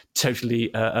Germany,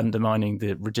 totally undermining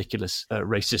the ridiculous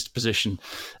racist position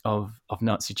of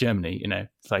Nazi Germany.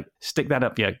 It's like, stick that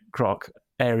up, croc,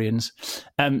 Aryans.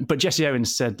 But Jesse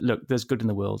Owens said, look, there's good in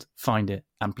the world, find it,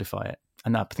 amplify it.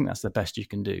 And I think that's the best you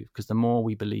can do, because the more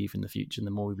we believe in the future and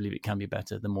the more we believe it can be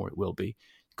better, the more it will be.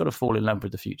 You've got to fall in love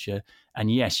with the future.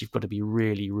 And yes, you've got to be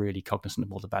really, really cognizant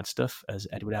of all the bad stuff. As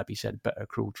Edward Abbey said, better a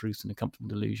cruel truth than a comfortable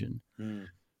delusion.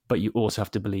 But you also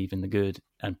have to believe in the good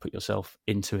and put yourself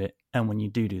into it. And when you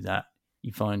do that,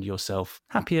 you find yourself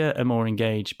happier and more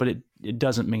engaged. But it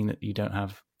doesn't mean that you don't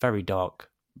have very dark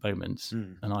moments.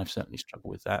 And I've certainly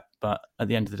struggled with that. But at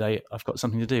the end of the day, I've got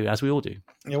something to do, as we all do.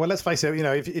 Yeah, well, let's face it,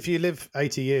 if you live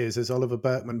 80 years, as Oliver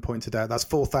Burkeman pointed out, that's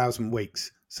 4,000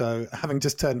 weeks. So having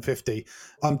just turned 50,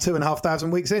 I'm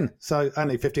 2,500 weeks in. So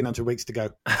only 1,500 weeks to go.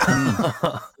 Is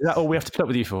that all we have to put up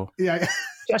with you for? Yeah.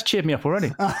 That's cheered me up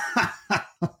already.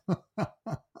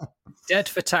 Dead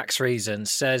for tax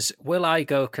reasons says, will I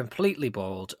go completely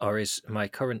bald, or is my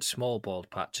current small bald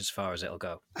patch as far as it'll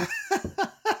go?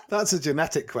 That's a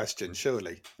genetic question,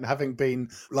 surely. And having been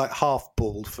like half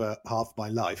bald for half my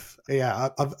life,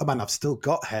 I've still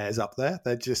got hairs up there.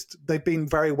 They've been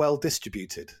very well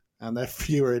distributed, and they're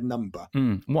fewer in number.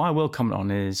 What I will comment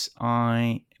on is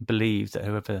I believe that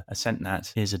whoever sent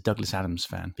that is a Douglas Adams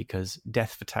fan, because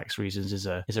Death for Tax Reasons is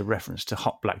a reference to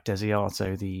Hot Black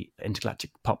Desiato, the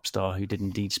intergalactic pop star who did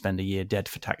indeed spend a year dead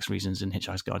for tax reasons in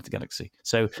Hitchhiker's Guide to the Galaxy.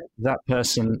 So that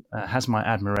person has my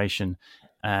admiration.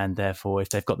 And therefore, if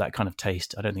they've got that kind of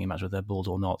taste, I don't think it matters whether they're bald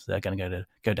or not. They're going to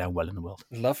go down well in the world.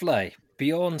 Lovely.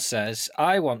 Bjorn says,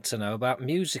 I want to know about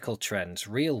musical trends,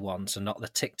 real ones, and not the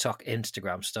TikTok,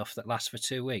 Instagram stuff that lasts for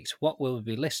 2 weeks. What will we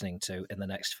be listening to in the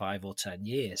next 5 or 10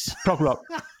 years? Prog rock.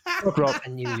 Prog rock. I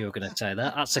knew you were going to say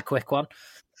that. That's a quick one.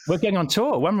 We're getting on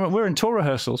tour. We're in tour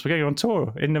rehearsals. We're going on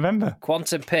tour in November.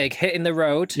 Quantum Pig, hitting the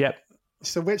road. Yep.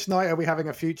 So which night are we having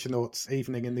a Future Noughts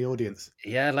evening in the audience?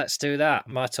 Yeah, let's do that.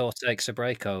 My tour takes a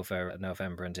break over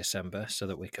November and December so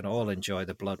that we can all enjoy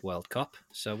the Blood World Cup.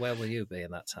 So where will you be in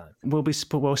that time? We're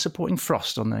supporting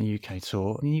Frost on their UK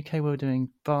tour. In the UK, we're doing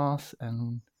Bath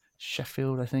and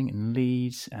Sheffield, I think, and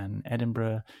Leeds and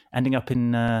Edinburgh, ending up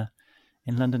in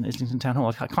London, Islington Town Hall.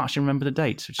 I can't actually remember the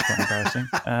dates, which is quite embarrassing.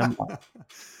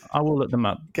 I will look them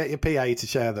up. Get your PA to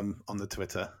share them on the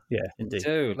Twitter. Yeah,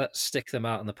 indeed. Let's stick them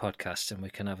out on the podcast and we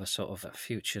can have a sort of a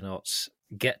Future Noughts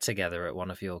get together at one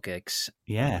of your gigs.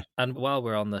 Yeah. And while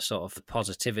we're on the sort of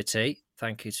positivity,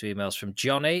 thank you to emails from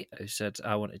Johnny, who said,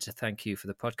 I wanted to thank you for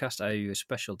the podcast. I owe you a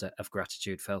special debt of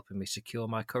gratitude for helping me secure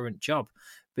my current job.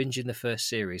 Binging the first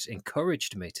series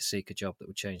encouraged me to seek a job that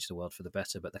would change the world for the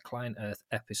better, but the Client Earth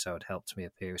episode helped me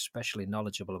appear especially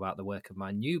knowledgeable about the work of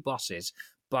my new bosses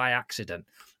by accident.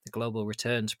 The Global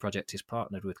Returns Project is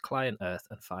partnered with Client Earth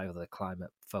and 5 other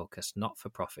climate-focused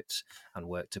not-for-profits and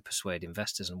work to persuade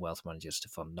investors and wealth managers to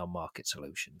fund non-market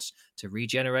solutions to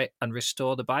regenerate and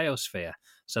restore the biosphere.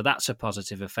 So that's a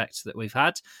positive effect that we've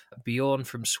had. Bjorn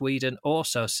from Sweden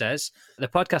also says, the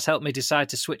podcast helped me decide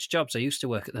to switch jobs. I used to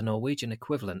work at the Norwegian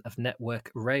equivalent of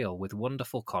Network Rail with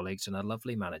wonderful colleagues and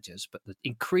lovely managers, but the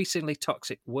increasingly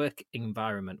toxic work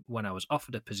environment when I was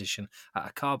offered a position at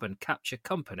a carbon capture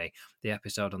company. The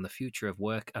episode on the future of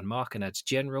work and Mark and Ed's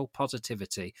general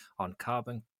positivity on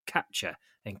carbon capture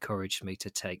encouraged me to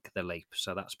take the leap.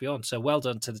 So that's Bjorn. So well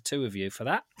done to the two of you for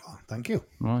that. Oh, thank you.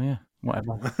 Well, yeah,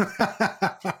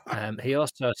 whatever. He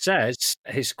also says,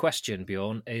 his question,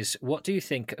 Bjorn, is what do you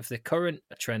think of the current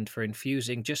trend for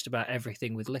infusing just about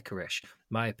everything with licorice?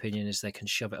 My opinion is they can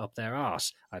shove it up their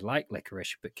arse. I like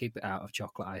licorice, but keep it out of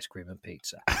chocolate ice cream and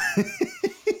pizza.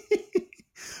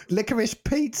 Licorice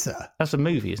pizza? That's a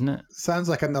movie, isn't it? Sounds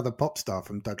like another pop star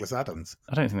from Douglas Adams.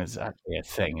 I don't think that's actually a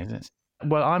thing, is it?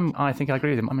 Well, I think I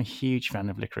agree with him. I'm a huge fan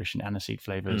of licorice and aniseed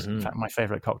flavours. In fact, my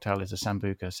favourite cocktail is a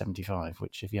Sambuca 75,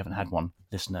 which if you haven't had one,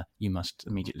 listener, you must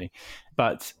immediately.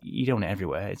 But you don't want it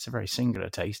everywhere. It's a very singular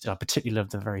taste. I particularly love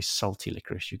the very salty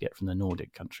licorice you get from the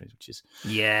Nordic countries, which is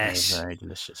very, very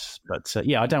delicious. But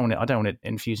I don't want it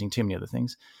infusing too many other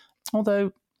things.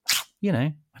 Although,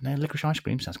 I know licorice ice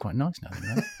cream sounds quite nice now.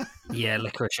 Yeah,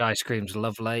 licorice ice cream's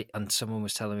lovely. And someone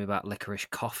was telling me about licorice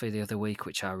coffee the other week,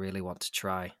 which I really want to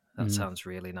try. That sounds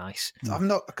really nice. I'm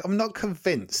not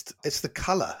convinced. It's the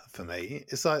colour for me.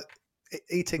 It's like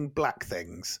eating black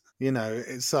things.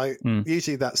 It's like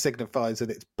usually that signifies that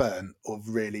it's burnt or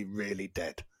really, really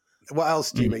dead. What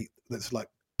else do you eat that's like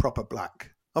proper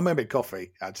black? Oh, maybe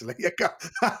coffee, actually.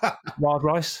 Wild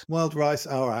rice. Wild rice.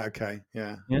 All right. Okay.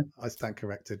 Yeah. I stand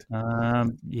corrected.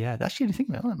 Yeah, that's the only thing.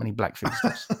 There aren't many black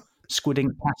foodstuffs. Squid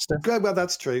ink pasta. Well,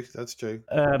 that's true. That's true.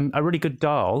 A really good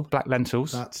dal, black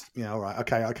lentils. All right.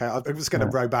 Okay. I'm just going to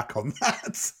row back on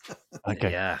that.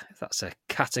 Okay. Yeah, that's a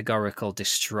categorical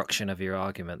destruction of your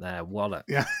argument there, Wallop.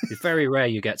 Yeah. It's very rare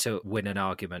you get to win an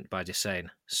argument by just saying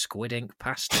squid ink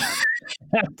pasta.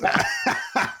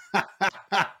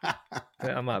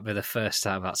 That might be the first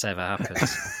time that's ever happened.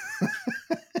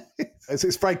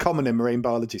 It's very common in marine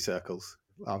biology circles.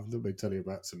 Let me tell you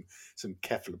about some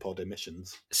cephalopod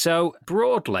emissions. So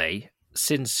broadly,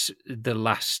 since the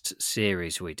last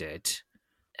series we did,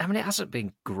 I mean, it hasn't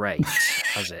been great,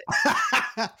 has it?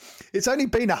 It's only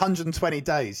been 120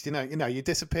 days. You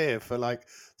disappear for like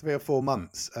 3 or 4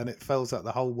 months and it feels like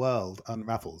the whole world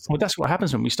unravels. Well, that's what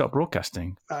happens when we stop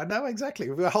broadcasting. No, exactly.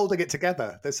 We're holding it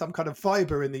together. There's some kind of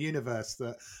fibre in the universe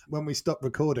that when we stop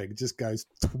recording, it just goes...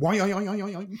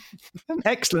 An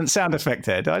excellent sound effect,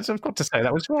 Ed. I've got to say,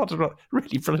 that was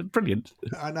really brilliant.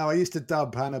 I know. I used to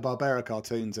dub Hanna-Barbera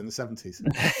cartoons in the 70s.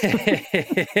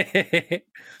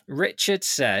 Richard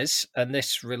says, and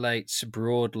this relates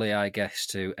broadly, I guess,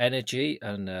 to energy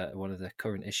and one of the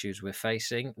current issues we're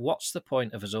facing, what's the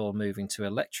point of us all moving to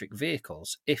electric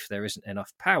vehicles if there isn't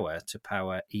enough power to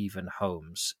power even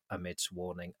homes amidst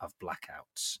warning of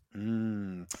blackouts?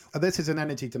 This is an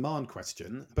energy demand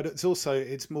question, but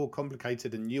it's more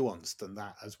complicated and nuanced than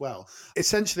that as well.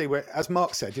 Essentially, as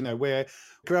Mark said, we're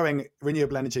growing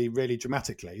renewable energy really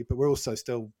dramatically, but we're also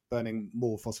still burning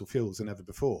more fossil fuels than ever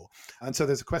before. And so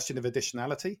there's a question of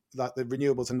additionality, like the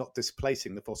renewables are not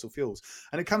displacing the fossil fuels.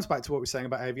 And it comes back to what we're saying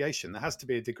about aviation. There has to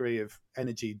be a degree of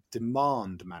energy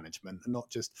demand management and not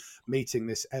just meeting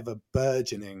this ever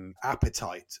burgeoning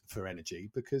appetite for energy,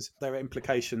 because there are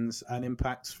implications and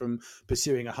impacts from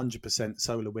pursuing 100%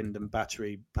 solar, wind and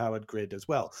battery powered grid as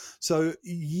well. So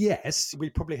yes, we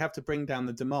probably have to bring down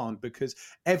the demand because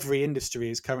every industry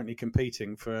is currently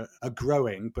competing for a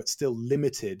growing but still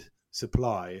limited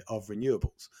supply of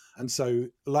renewables. And so,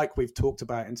 like we've talked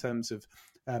about in terms of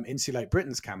Insulate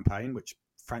Britain's campaign, which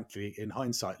frankly, in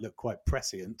hindsight, looked quite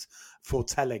prescient,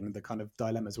 foretelling the kind of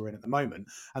dilemmas we're in at the moment.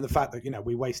 And the fact that,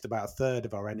 we waste about a third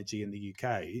of our energy in the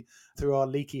UK through our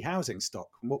leaky housing stock.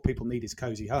 And what people need is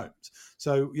cosy homes.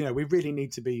 So, we really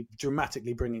need to be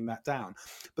dramatically bringing that down.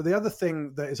 But the other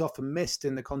thing that is often missed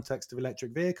in the context of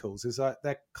electric vehicles is that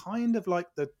they're kind of like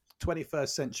the 21st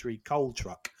century coal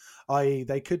truck, i.e.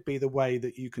 they could be the way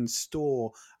that you can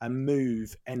store and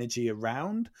move energy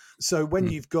around. So when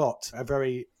you've got a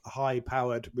very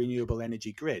high-powered renewable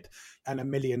energy grid and 1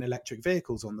 million electric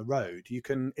vehicles on the road, you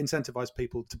can incentivize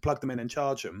people to plug them in and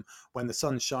charge them when the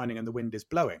sun's shining and the wind is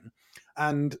blowing.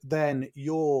 And then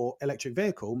your electric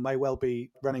vehicle may well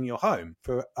be running your home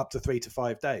for up to 3 to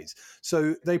 5 days.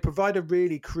 So they provide a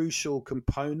really crucial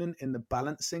component in the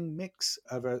balancing mix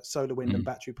of a solar, wind and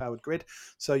battery powered grid.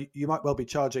 So you might well be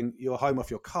charging your home off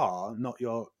your car, not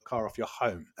your car off your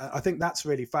home. I think that's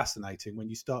really fascinating when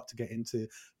you start to get into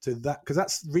that, because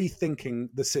that's rethinking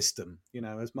the system,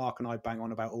 as Mark and I bang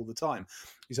on about all the time.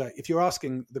 So if you're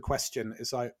asking the question,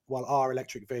 it's like, well, are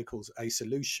electric vehicles a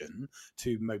solution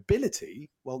to mobility?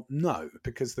 Well, no,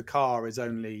 because the car is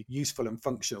only useful and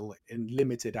functional in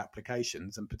limited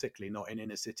applications and particularly not in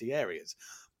inner city areas.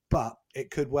 But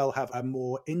it could well have a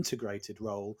more integrated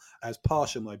role as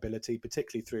partial mobility,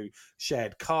 particularly through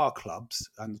shared car clubs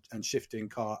and shifting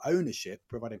car ownership,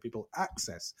 providing people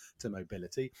access to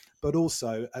mobility, but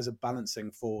also as a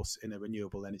balancing force in a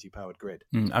renewable energy powered grid.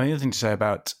 I mean, the other thing to say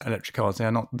about electric cars, they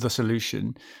are not the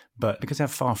solution, but because they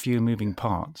have far fewer moving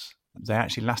parts, they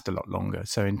actually last a lot longer.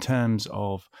 So in terms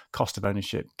of cost of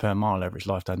ownership per mile over its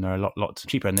lifetime, they're a lot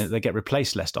cheaper, and they get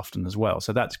replaced less often as well.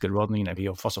 So that's good, rather than, if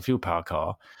your fossil fuel power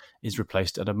car is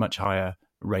replaced at a much higher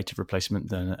rate of replacement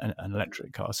than an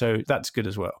electric car. So that's good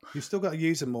as well. You've still got to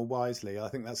use them more wisely. I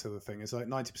think that's the other thing. It's like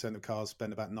 90% of cars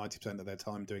spend about 90% of their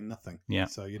time doing nothing. Yeah.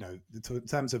 So, in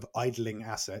terms of idling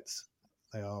assets,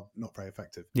 they are not very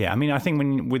effective. Yeah, I mean, I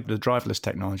think with the driverless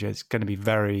technology, it's going to be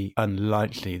very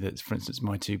unlikely that, for instance,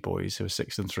 my 2 boys who are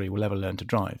 6 and 3 will ever learn to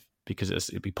drive, because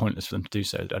it'd be pointless for them to do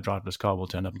so. A driverless car will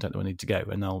turn up and take them where they need to go,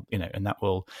 and and that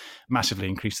will massively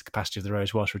increase the capacity of the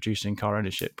roads whilst reducing car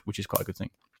ownership, which is quite a good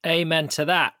thing. Amen to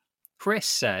that. Chris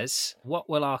says, what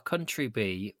will our country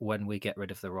be when we get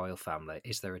rid of the royal family?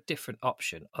 Is there a different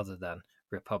option other than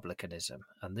republicanism.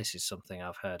 And this is something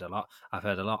I've heard a lot. I've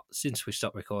heard a lot since we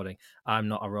stopped recording. I'm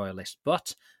not a royalist,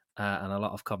 but, and a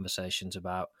lot of conversations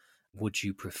about, would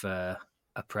you prefer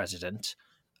a president?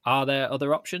 Are there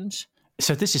other options?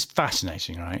 So this is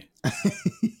fascinating, right?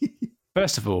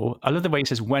 First of all, I love the way he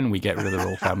says when we get rid of the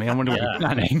royal family. I wonder what he's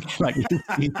planning. Like,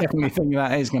 you definitely think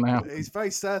that is going to happen. He's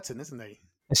very certain, isn't he?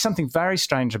 There's something very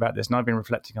strange about this, and I've been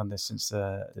reflecting on this since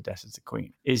the death of the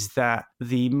Queen, is that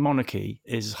the monarchy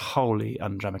is a wholly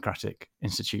undemocratic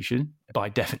institution. By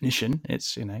definition,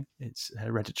 it's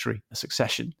hereditary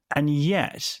succession. And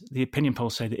yet, the opinion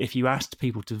polls say that if you asked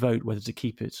people to vote whether to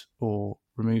keep it or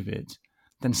remove it,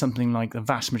 then something like the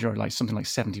vast majority, like something like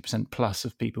 70% plus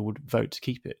of people would vote to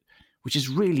keep it, which is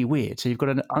really weird. So you've got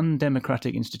an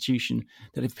undemocratic institution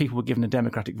that if people were given a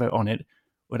democratic vote on it,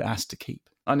 would ask to keep.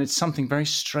 And it's something very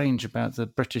strange about the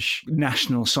British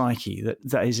national psyche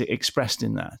that is expressed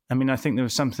in that. I mean, I think there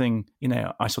was something,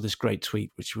 I saw this great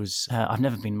tweet, which was, I've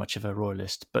never been much of a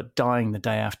royalist, but dying the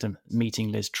day after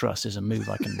meeting Liz Truss is a move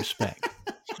I can respect.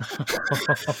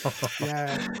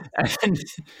 Yeah. And,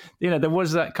 there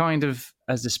was that kind of,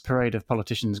 as this parade of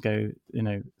politicians go,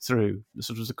 through,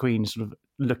 sort of the Queen sort of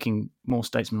looking more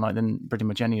statesmanlike than pretty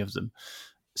much any of them.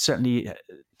 Certainly,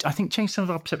 I think changed some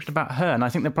of our perception about her. And I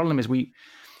think the problem is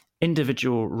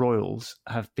individual royals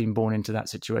have been born into that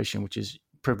situation, which is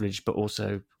privileged, but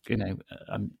also,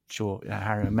 I'm sure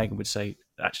Harry and Meghan would say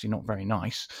actually not very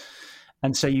nice.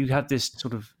 And so you have this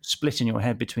sort of split in your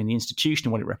head between the institution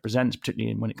and what it represents,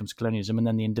 particularly when it comes to colonialism, and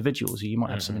then the individuals who you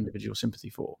might have some individual sympathy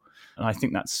for. And I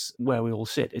think that's where we all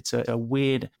sit. It's a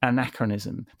weird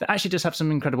anachronism that actually does have some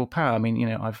incredible power. I mean,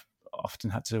 I've often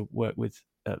had to work with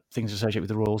things associated with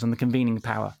the royals and the convening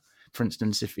power. For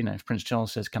instance, if Prince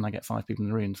Charles says, "Can I get 5 people in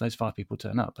the room?" those 5 people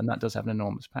turn up, and that does have an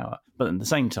enormous power. But at the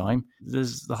same time,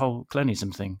 there's the whole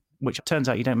colonialism thing, which turns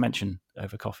out you don't mention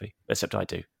over coffee, except I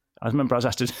do. I remember I was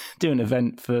asked to do an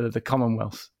event for the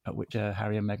Commonwealth, at which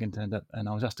Harry and Meghan turned up, and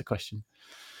I was asked a question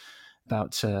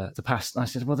about the past. And I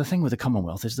said, well, the thing with the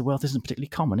Commonwealth is the wealth isn't particularly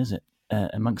common, is it,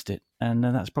 amongst it? And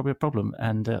that's probably a problem.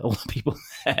 And all the people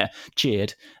there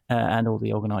cheered, and all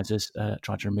the organisers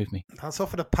tried to remove me. That's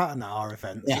often a pattern at our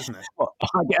events, isn't it? Well,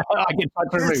 I get tried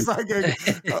to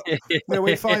remove.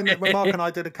 We find that when Mark and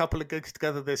I did a couple of gigs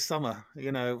together this summer,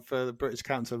 for the British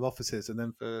Council of Offices and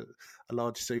then for a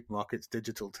large supermarket's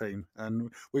digital team.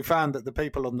 And we found that the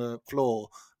people on the floor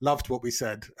loved what we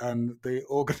said, and the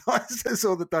organisers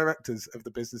or the directors of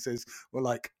the businesses were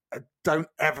like, don't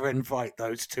ever invite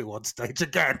those two on stage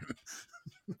again.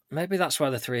 Maybe that's why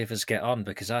the three of us get on,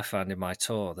 because I found in my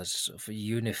tour there's sort of a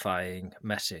unifying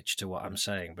message to what I'm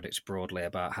saying, but it's broadly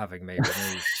about having me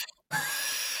removed.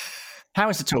 How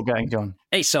is the tour going, John?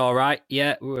 It's all right.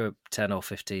 Yeah, we're 10 or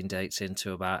 15 dates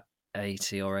into about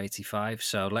 80 or 85.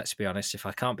 So let's be honest, if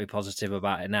I can't be positive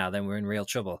about it now, then we're in real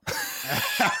trouble.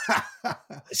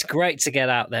 It's great to get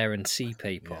out there and see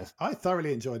people. Yeah. I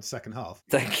thoroughly enjoyed the second half.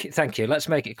 Thank you. Let's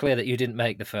make it clear that you didn't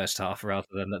make the first half rather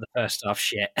than that the first half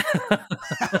shit.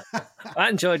 I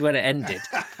enjoyed when it ended.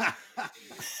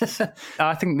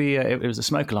 I think it was the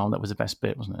smoke alarm that was the best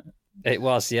bit, wasn't it? It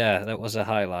was, yeah. That was a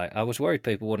highlight. I was worried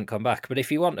people wouldn't come back. But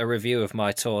if you want a review of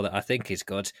my tour that I think is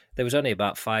good, there was only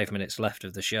about 5 minutes left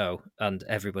of the show and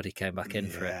everybody came back in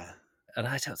for it. And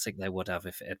I don't think they would have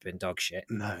if it had been dog shit.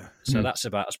 No. So that's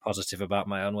about as positive about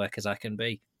my own work as I can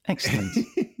be. Excellent.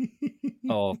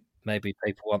 Or maybe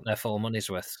people want their full money's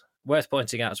worth. Worth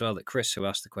pointing out as well that Chris, who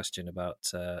asked the question about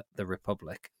the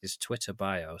Republic, his Twitter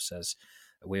bio says,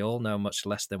 "We all know much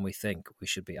less than we think. We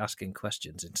should be asking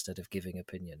questions instead of giving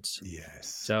opinions." Yes.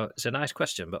 So it's a nice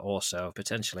question, but also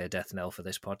potentially a death knell for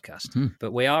this podcast.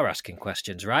 But we are asking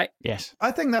questions, right? Yes. I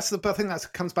think that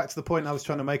comes back to the point I was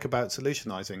trying to make about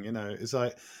solutionizing. Is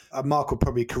like Mark will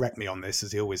probably correct me on this,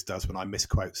 as he always does when I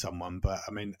misquote someone. But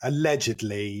I mean,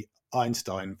 allegedly,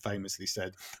 Einstein famously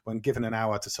said, when given an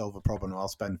hour to solve a problem, I'll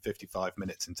spend 55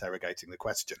 minutes interrogating the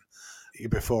question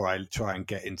before I try and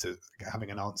get into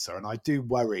having an answer. And I do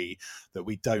worry that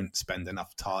we don't spend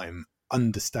enough time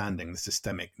understanding the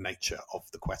systemic nature of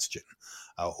the question,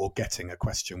 or getting a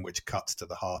question which cuts to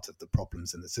the heart of the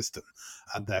problems in the system,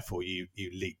 and therefore you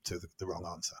leap to the wrong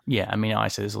answer. Yeah, I mean, I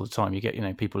say this all the time. You get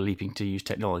people leaping to use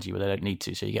technology where they don't need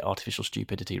to, so you get artificial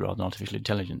stupidity rather than artificial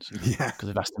intelligence. Yeah, because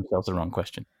they've asked themselves the wrong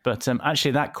question. But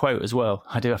actually, that quote as well,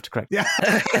 I do have to correct. Yeah,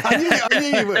 I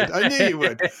knew you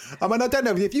would. I mean, I don't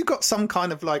know if you've got some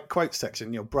kind of like quote section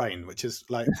in your brain which is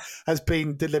like has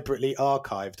been deliberately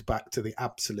archived back to the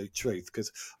absolute truth,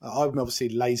 because I obviously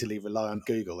lazily rely on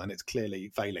Google, and it's clearly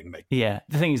keep failing me. Yeah,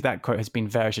 the thing is that quote has been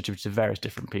variously attributed to various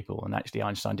different people, and actually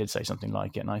Einstein did say something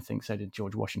like it, and I think so did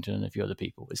George Washington and a few other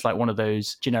people. It's like one of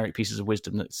those generic pieces of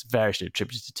wisdom that's variously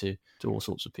attributed to all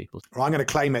sorts of people. Well, I'm going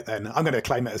to claim it then. I'm going to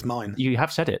claim it as mine. You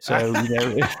have said it, so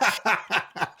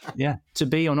yeah. To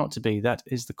be or not to be, that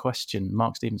is the question.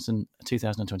 Mark Stevenson,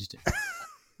 2022.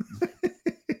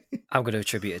 I'm going to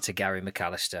attribute it to Gary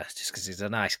McAllister just because he's a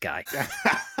nice guy.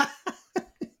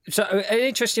 So an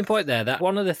interesting point there, that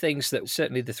one of the things that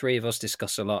certainly the three of us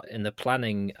discuss a lot in the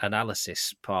planning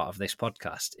analysis part of this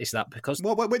podcast is that because...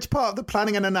 Well, which part of the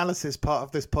planning and analysis part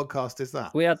of this podcast is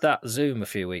that? We had that Zoom a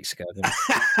few weeks ago, didn't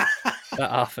we?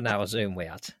 That half an hour Zoom we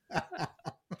had.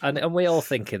 And we all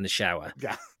think in the shower.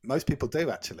 Yeah, most people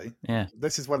do, actually. Yeah.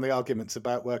 This is one of the arguments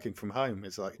about working from home.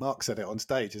 It's like, Mark said it on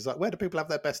stage. It's like, where do people have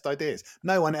their best ideas?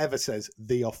 No one ever says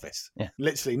The Office. Yeah.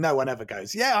 Literally, no one ever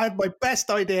goes, yeah, I had my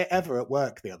best idea ever at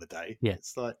work the other day. Yeah.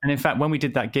 It's like... And in fact, when we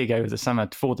did that gig over the summer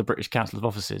for the British Council of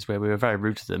Offices, where we were very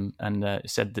rude to them and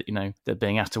said that, that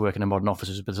being asked to work in a modern office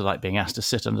was a bit like being asked to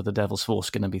sit under the devil's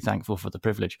foreskin and be thankful for the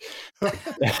privilege.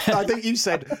 I think you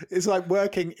said it's like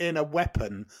working in a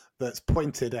weapon that's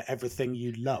pointed at everything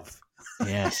you love.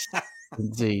 Yes,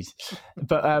 indeed.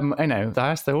 But I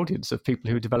asked the audience of people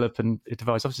who develop and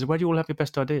devise offices, where do you all have your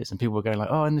best ideas? And people were going like,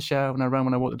 oh, in the shower, when I ran,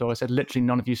 when I walked the door. I said, literally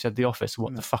none of you said The Office.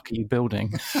 What the fuck are you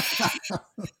building?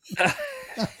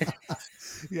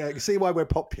 Yeah, you see why we're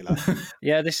popular.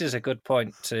 Yeah, this is a good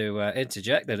point to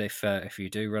interject that if you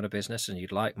do run a business and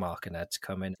you'd like Mark and Ed to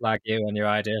come in, flag you and your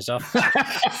ideas off,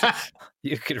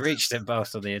 you can reach them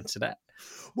both on the internet.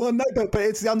 Well, no, but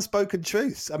it's the unspoken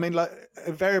truths. I mean, like,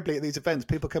 invariably at these events,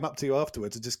 people come up to you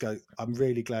afterwards and just go, I'm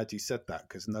really glad you said that,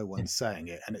 because no one's saying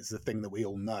it. And it's the thing that we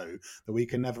all know that we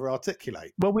can never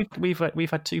articulate. Well, we've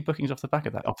had 2 bookings off the back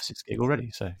of that Offices gig already.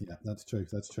 So yeah, that's true.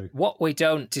 That's true. What we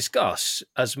don't discuss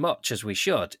as much as we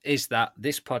should is that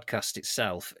this podcast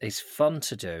itself is fun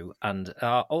to do, and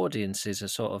our audience is a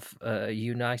sort of a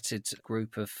united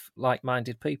group of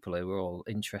like-minded people who are all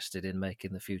interested in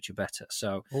making the future better.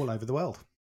 So all over the world.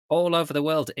 All over the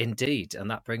world, indeed.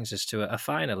 And that brings us to a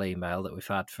final email that we've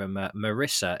had from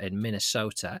Marissa in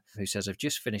Minnesota, who says, I've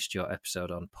just finished your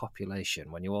episode on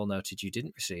population when you all noted you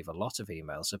didn't receive a lot of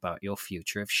emails about your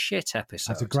future of shit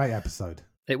episode. That's a great episode.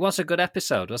 It was a good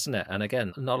episode, wasn't it? And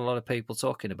again, not a lot of people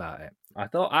talking about it. I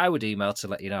thought I would email to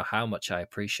let you know how much I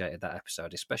appreciated that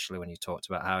episode, especially when you talked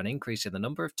about how an increase in the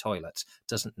number of toilets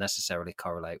doesn't necessarily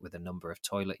correlate with the number of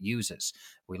toilet users.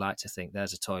 We like to think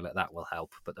there's a toilet that will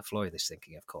help, but the flaw of this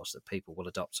thinking, of course, that people will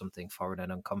adopt something foreign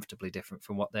and uncomfortably different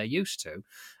from what they're used to.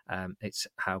 It's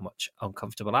how much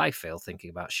uncomfortable I feel thinking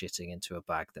about shitting into a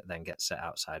bag that then gets set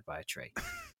outside by a tree.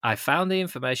 I found the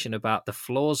information about the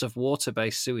flaws of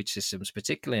water-based sewage systems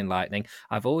particularly enlightening.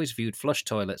 I've always viewed flush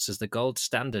toilets as the gold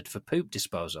standard for poop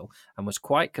disposal and was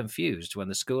quite confused when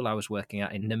the school I was working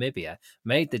at in Namibia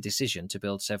made the decision to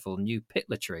build several new pit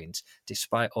latrines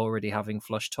despite already having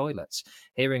flush toilets.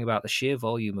 Hearing about the sheer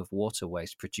volume of water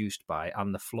waste produced by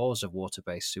and the flaws of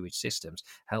water-based sewage systems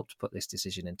helped put this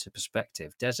decision into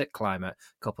perspective. Desert climate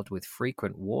coupled with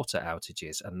frequent water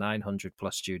outages and 900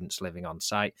 plus students living on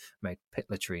site made pit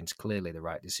latrines clearly the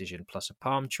right decision, plus a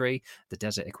palm tree, the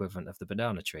desert equivalent of the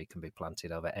banana tree, can be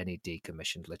planted over any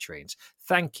decommissioned latrines.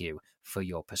 Thank you for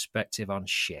your perspective on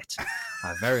shit.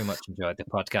 I very much enjoyed the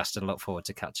podcast and look forward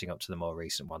to catching up to the more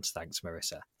recent ones. Thanks,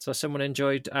 Marissa. So someone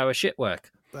enjoyed our shit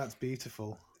work. That's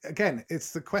beautiful. Again,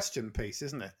 it's the question piece,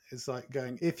 isn't it? It's like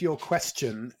going, if your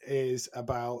question is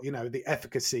about, the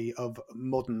efficacy of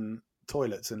modern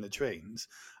toilets and latrines,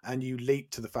 and you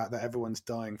leap to the fact that everyone's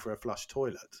dying for a flush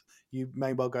toilet, you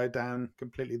may well go down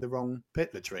completely the wrong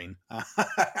pit latrine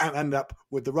and end up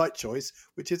with the right choice,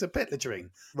 which is a pit latrine,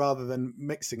 rather than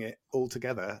mixing it all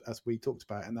together, as we talked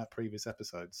about in that previous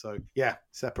episode. So, yeah,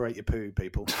 separate your poo,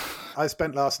 people. I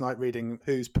spent last night reading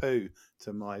Who's Poo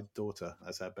to my daughter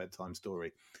as her bedtime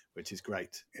story, which is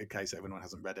great, in case everyone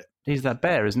hasn't read it. He's that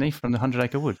bear, isn't he, from the 100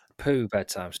 Acre Wood? Poo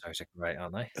bedtime stories are great,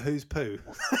 aren't they? Who's Poo?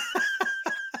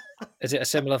 Is it a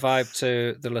similar vibe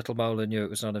to The Little Mole Who Knew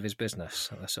It Was None of His Business?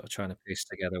 They're sort of trying to piece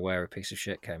together where a piece of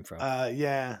shit came from.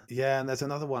 Yeah. And there's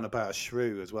another one about a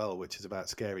shrew as well, which is about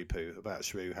scary poo, about a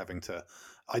shrew having to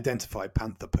identify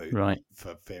panther poo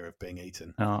for fear of being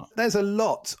eaten. Oh. There's a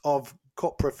lot of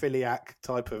coprophiliac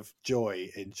type of joy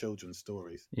in children's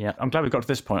stories. Yeah, I'm glad we got to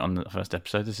this point on the first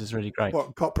episode. This is really great.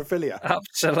 What, coprophilia?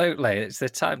 Absolutely. It's the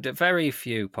time that very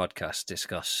few podcasts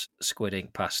discuss squid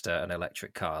ink pasta and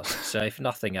electric cars. So if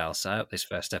nothing else, I hope this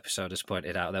first episode has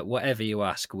pointed out that whatever you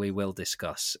ask, we will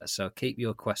discuss. So keep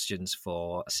your questions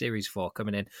for Series 4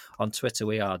 coming in. On Twitter,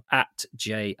 we are at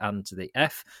J and the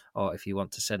F, or if you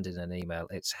want to send in an email,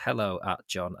 It's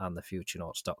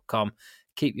hello@johnandthefuturenauts.com.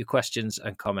 Keep your questions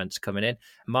and comments coming in.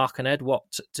 Mark and Ed,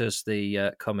 what does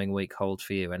the coming week hold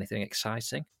for you? Anything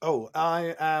exciting? Oh,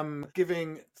 I am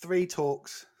giving 3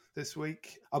 talks this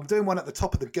week. I'm doing one at the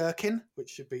top of the Gherkin, which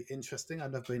should be interesting.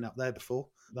 I've never been up there before.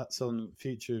 That's on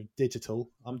Future Digital.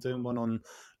 I'm doing one on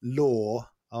law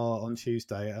on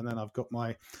Tuesday, and then I'm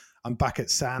back at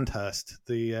Sandhurst,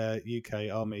 the UK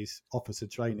Army's Officer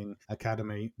Training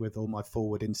Academy, with all my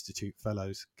Forward Institute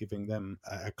fellows, giving them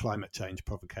a climate change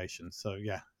provocation. So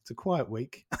yeah, it's a quiet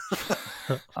week.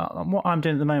 What I'm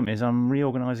doing at the moment is I'm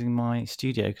reorganising my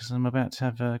studio because I'm about to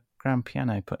have a grand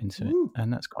piano put into it,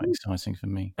 and that's quite exciting for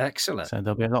me. Excellent. So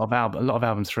there'll be a lot of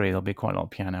album 3. There'll be quite a lot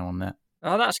of piano on that.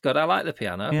 Oh, that's good. I like the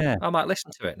piano. Yeah. I might listen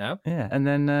to it now. Yeah, and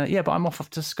then, but I'm off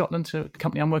to Scotland to a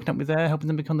company I'm working up with there, helping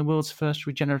them become the world's first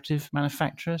regenerative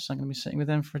manufacturer. So I'm going to be sitting with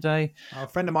them for a day. A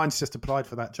friend of mine's just applied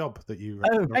for that job that you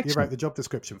wrote. You wrote the job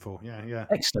description for. Yeah.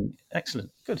 Excellent.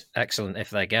 Good. Excellent if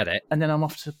they get it. And then I'm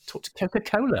off to talk to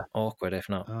Coca-Cola. Awkward if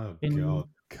not. Oh, God.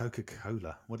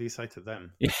 Coca-Cola. What do you say to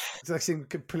them? Yeah. They seem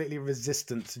completely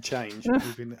resistant to change.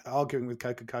 We've been arguing with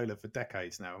Coca-Cola for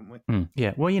decades now, haven't we?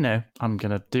 Yeah, well, I'm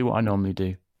going to do what I normally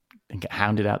do and get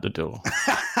hounded out the door.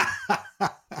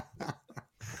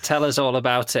 Tell us all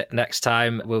about it next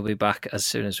time. We'll be back as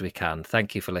soon as we can.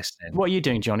 Thank you for listening. What are you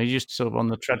doing, John? Are you just sort of on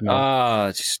the treadmill?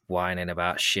 Oh, just whining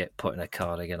about shit, putting a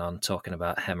cardigan on, talking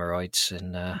about hemorrhoids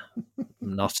in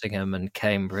Nottingham and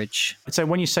Cambridge. So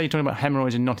when you say you're talking about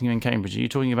hemorrhoids in Nottingham and Cambridge, are you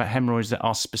talking about hemorrhoids that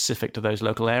are specific to those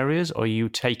local areas, or are you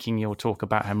taking your talk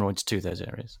about hemorrhoids to those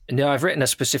areas? No, I've written a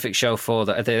specific show for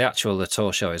that. The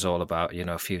tour show is all about,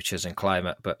 futures and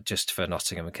climate, but just for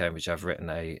Nottingham and Cambridge, I've written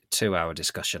a 2-hour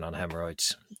discussion on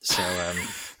hemorrhoids. So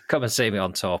come and see me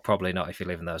on tour. Probably not if you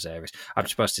live in those areas. I'm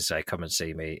supposed to say come and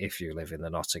see me if you live in the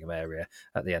Nottingham area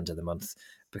at the end of the month,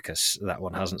 because that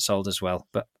one hasn't sold as well.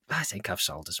 But I think I've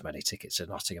sold as many tickets to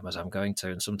Nottingham as I'm going to,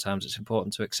 and sometimes it's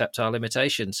important to accept our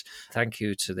limitations. Thank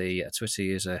you to the Twitter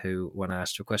user who, when I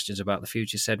asked for questions about the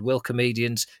future, said, will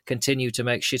comedians continue to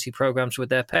make shitty programmes with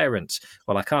their parents?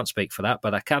 Well, I can't speak for that,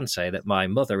 but I can say that my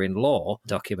mother-in-law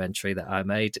documentary that I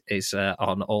made is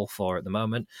on All 4 at the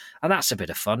moment, and that's a bit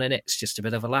of fun, and it's just a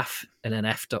bit of a laugh in an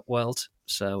effed up world.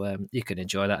 So you can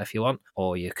enjoy that if you want,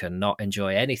 or you can not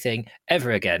enjoy anything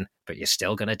ever again, but you're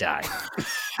still going to die.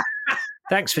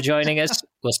 Thanks for joining us.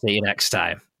 We'll see you next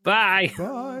time. Bye.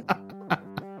 Bye.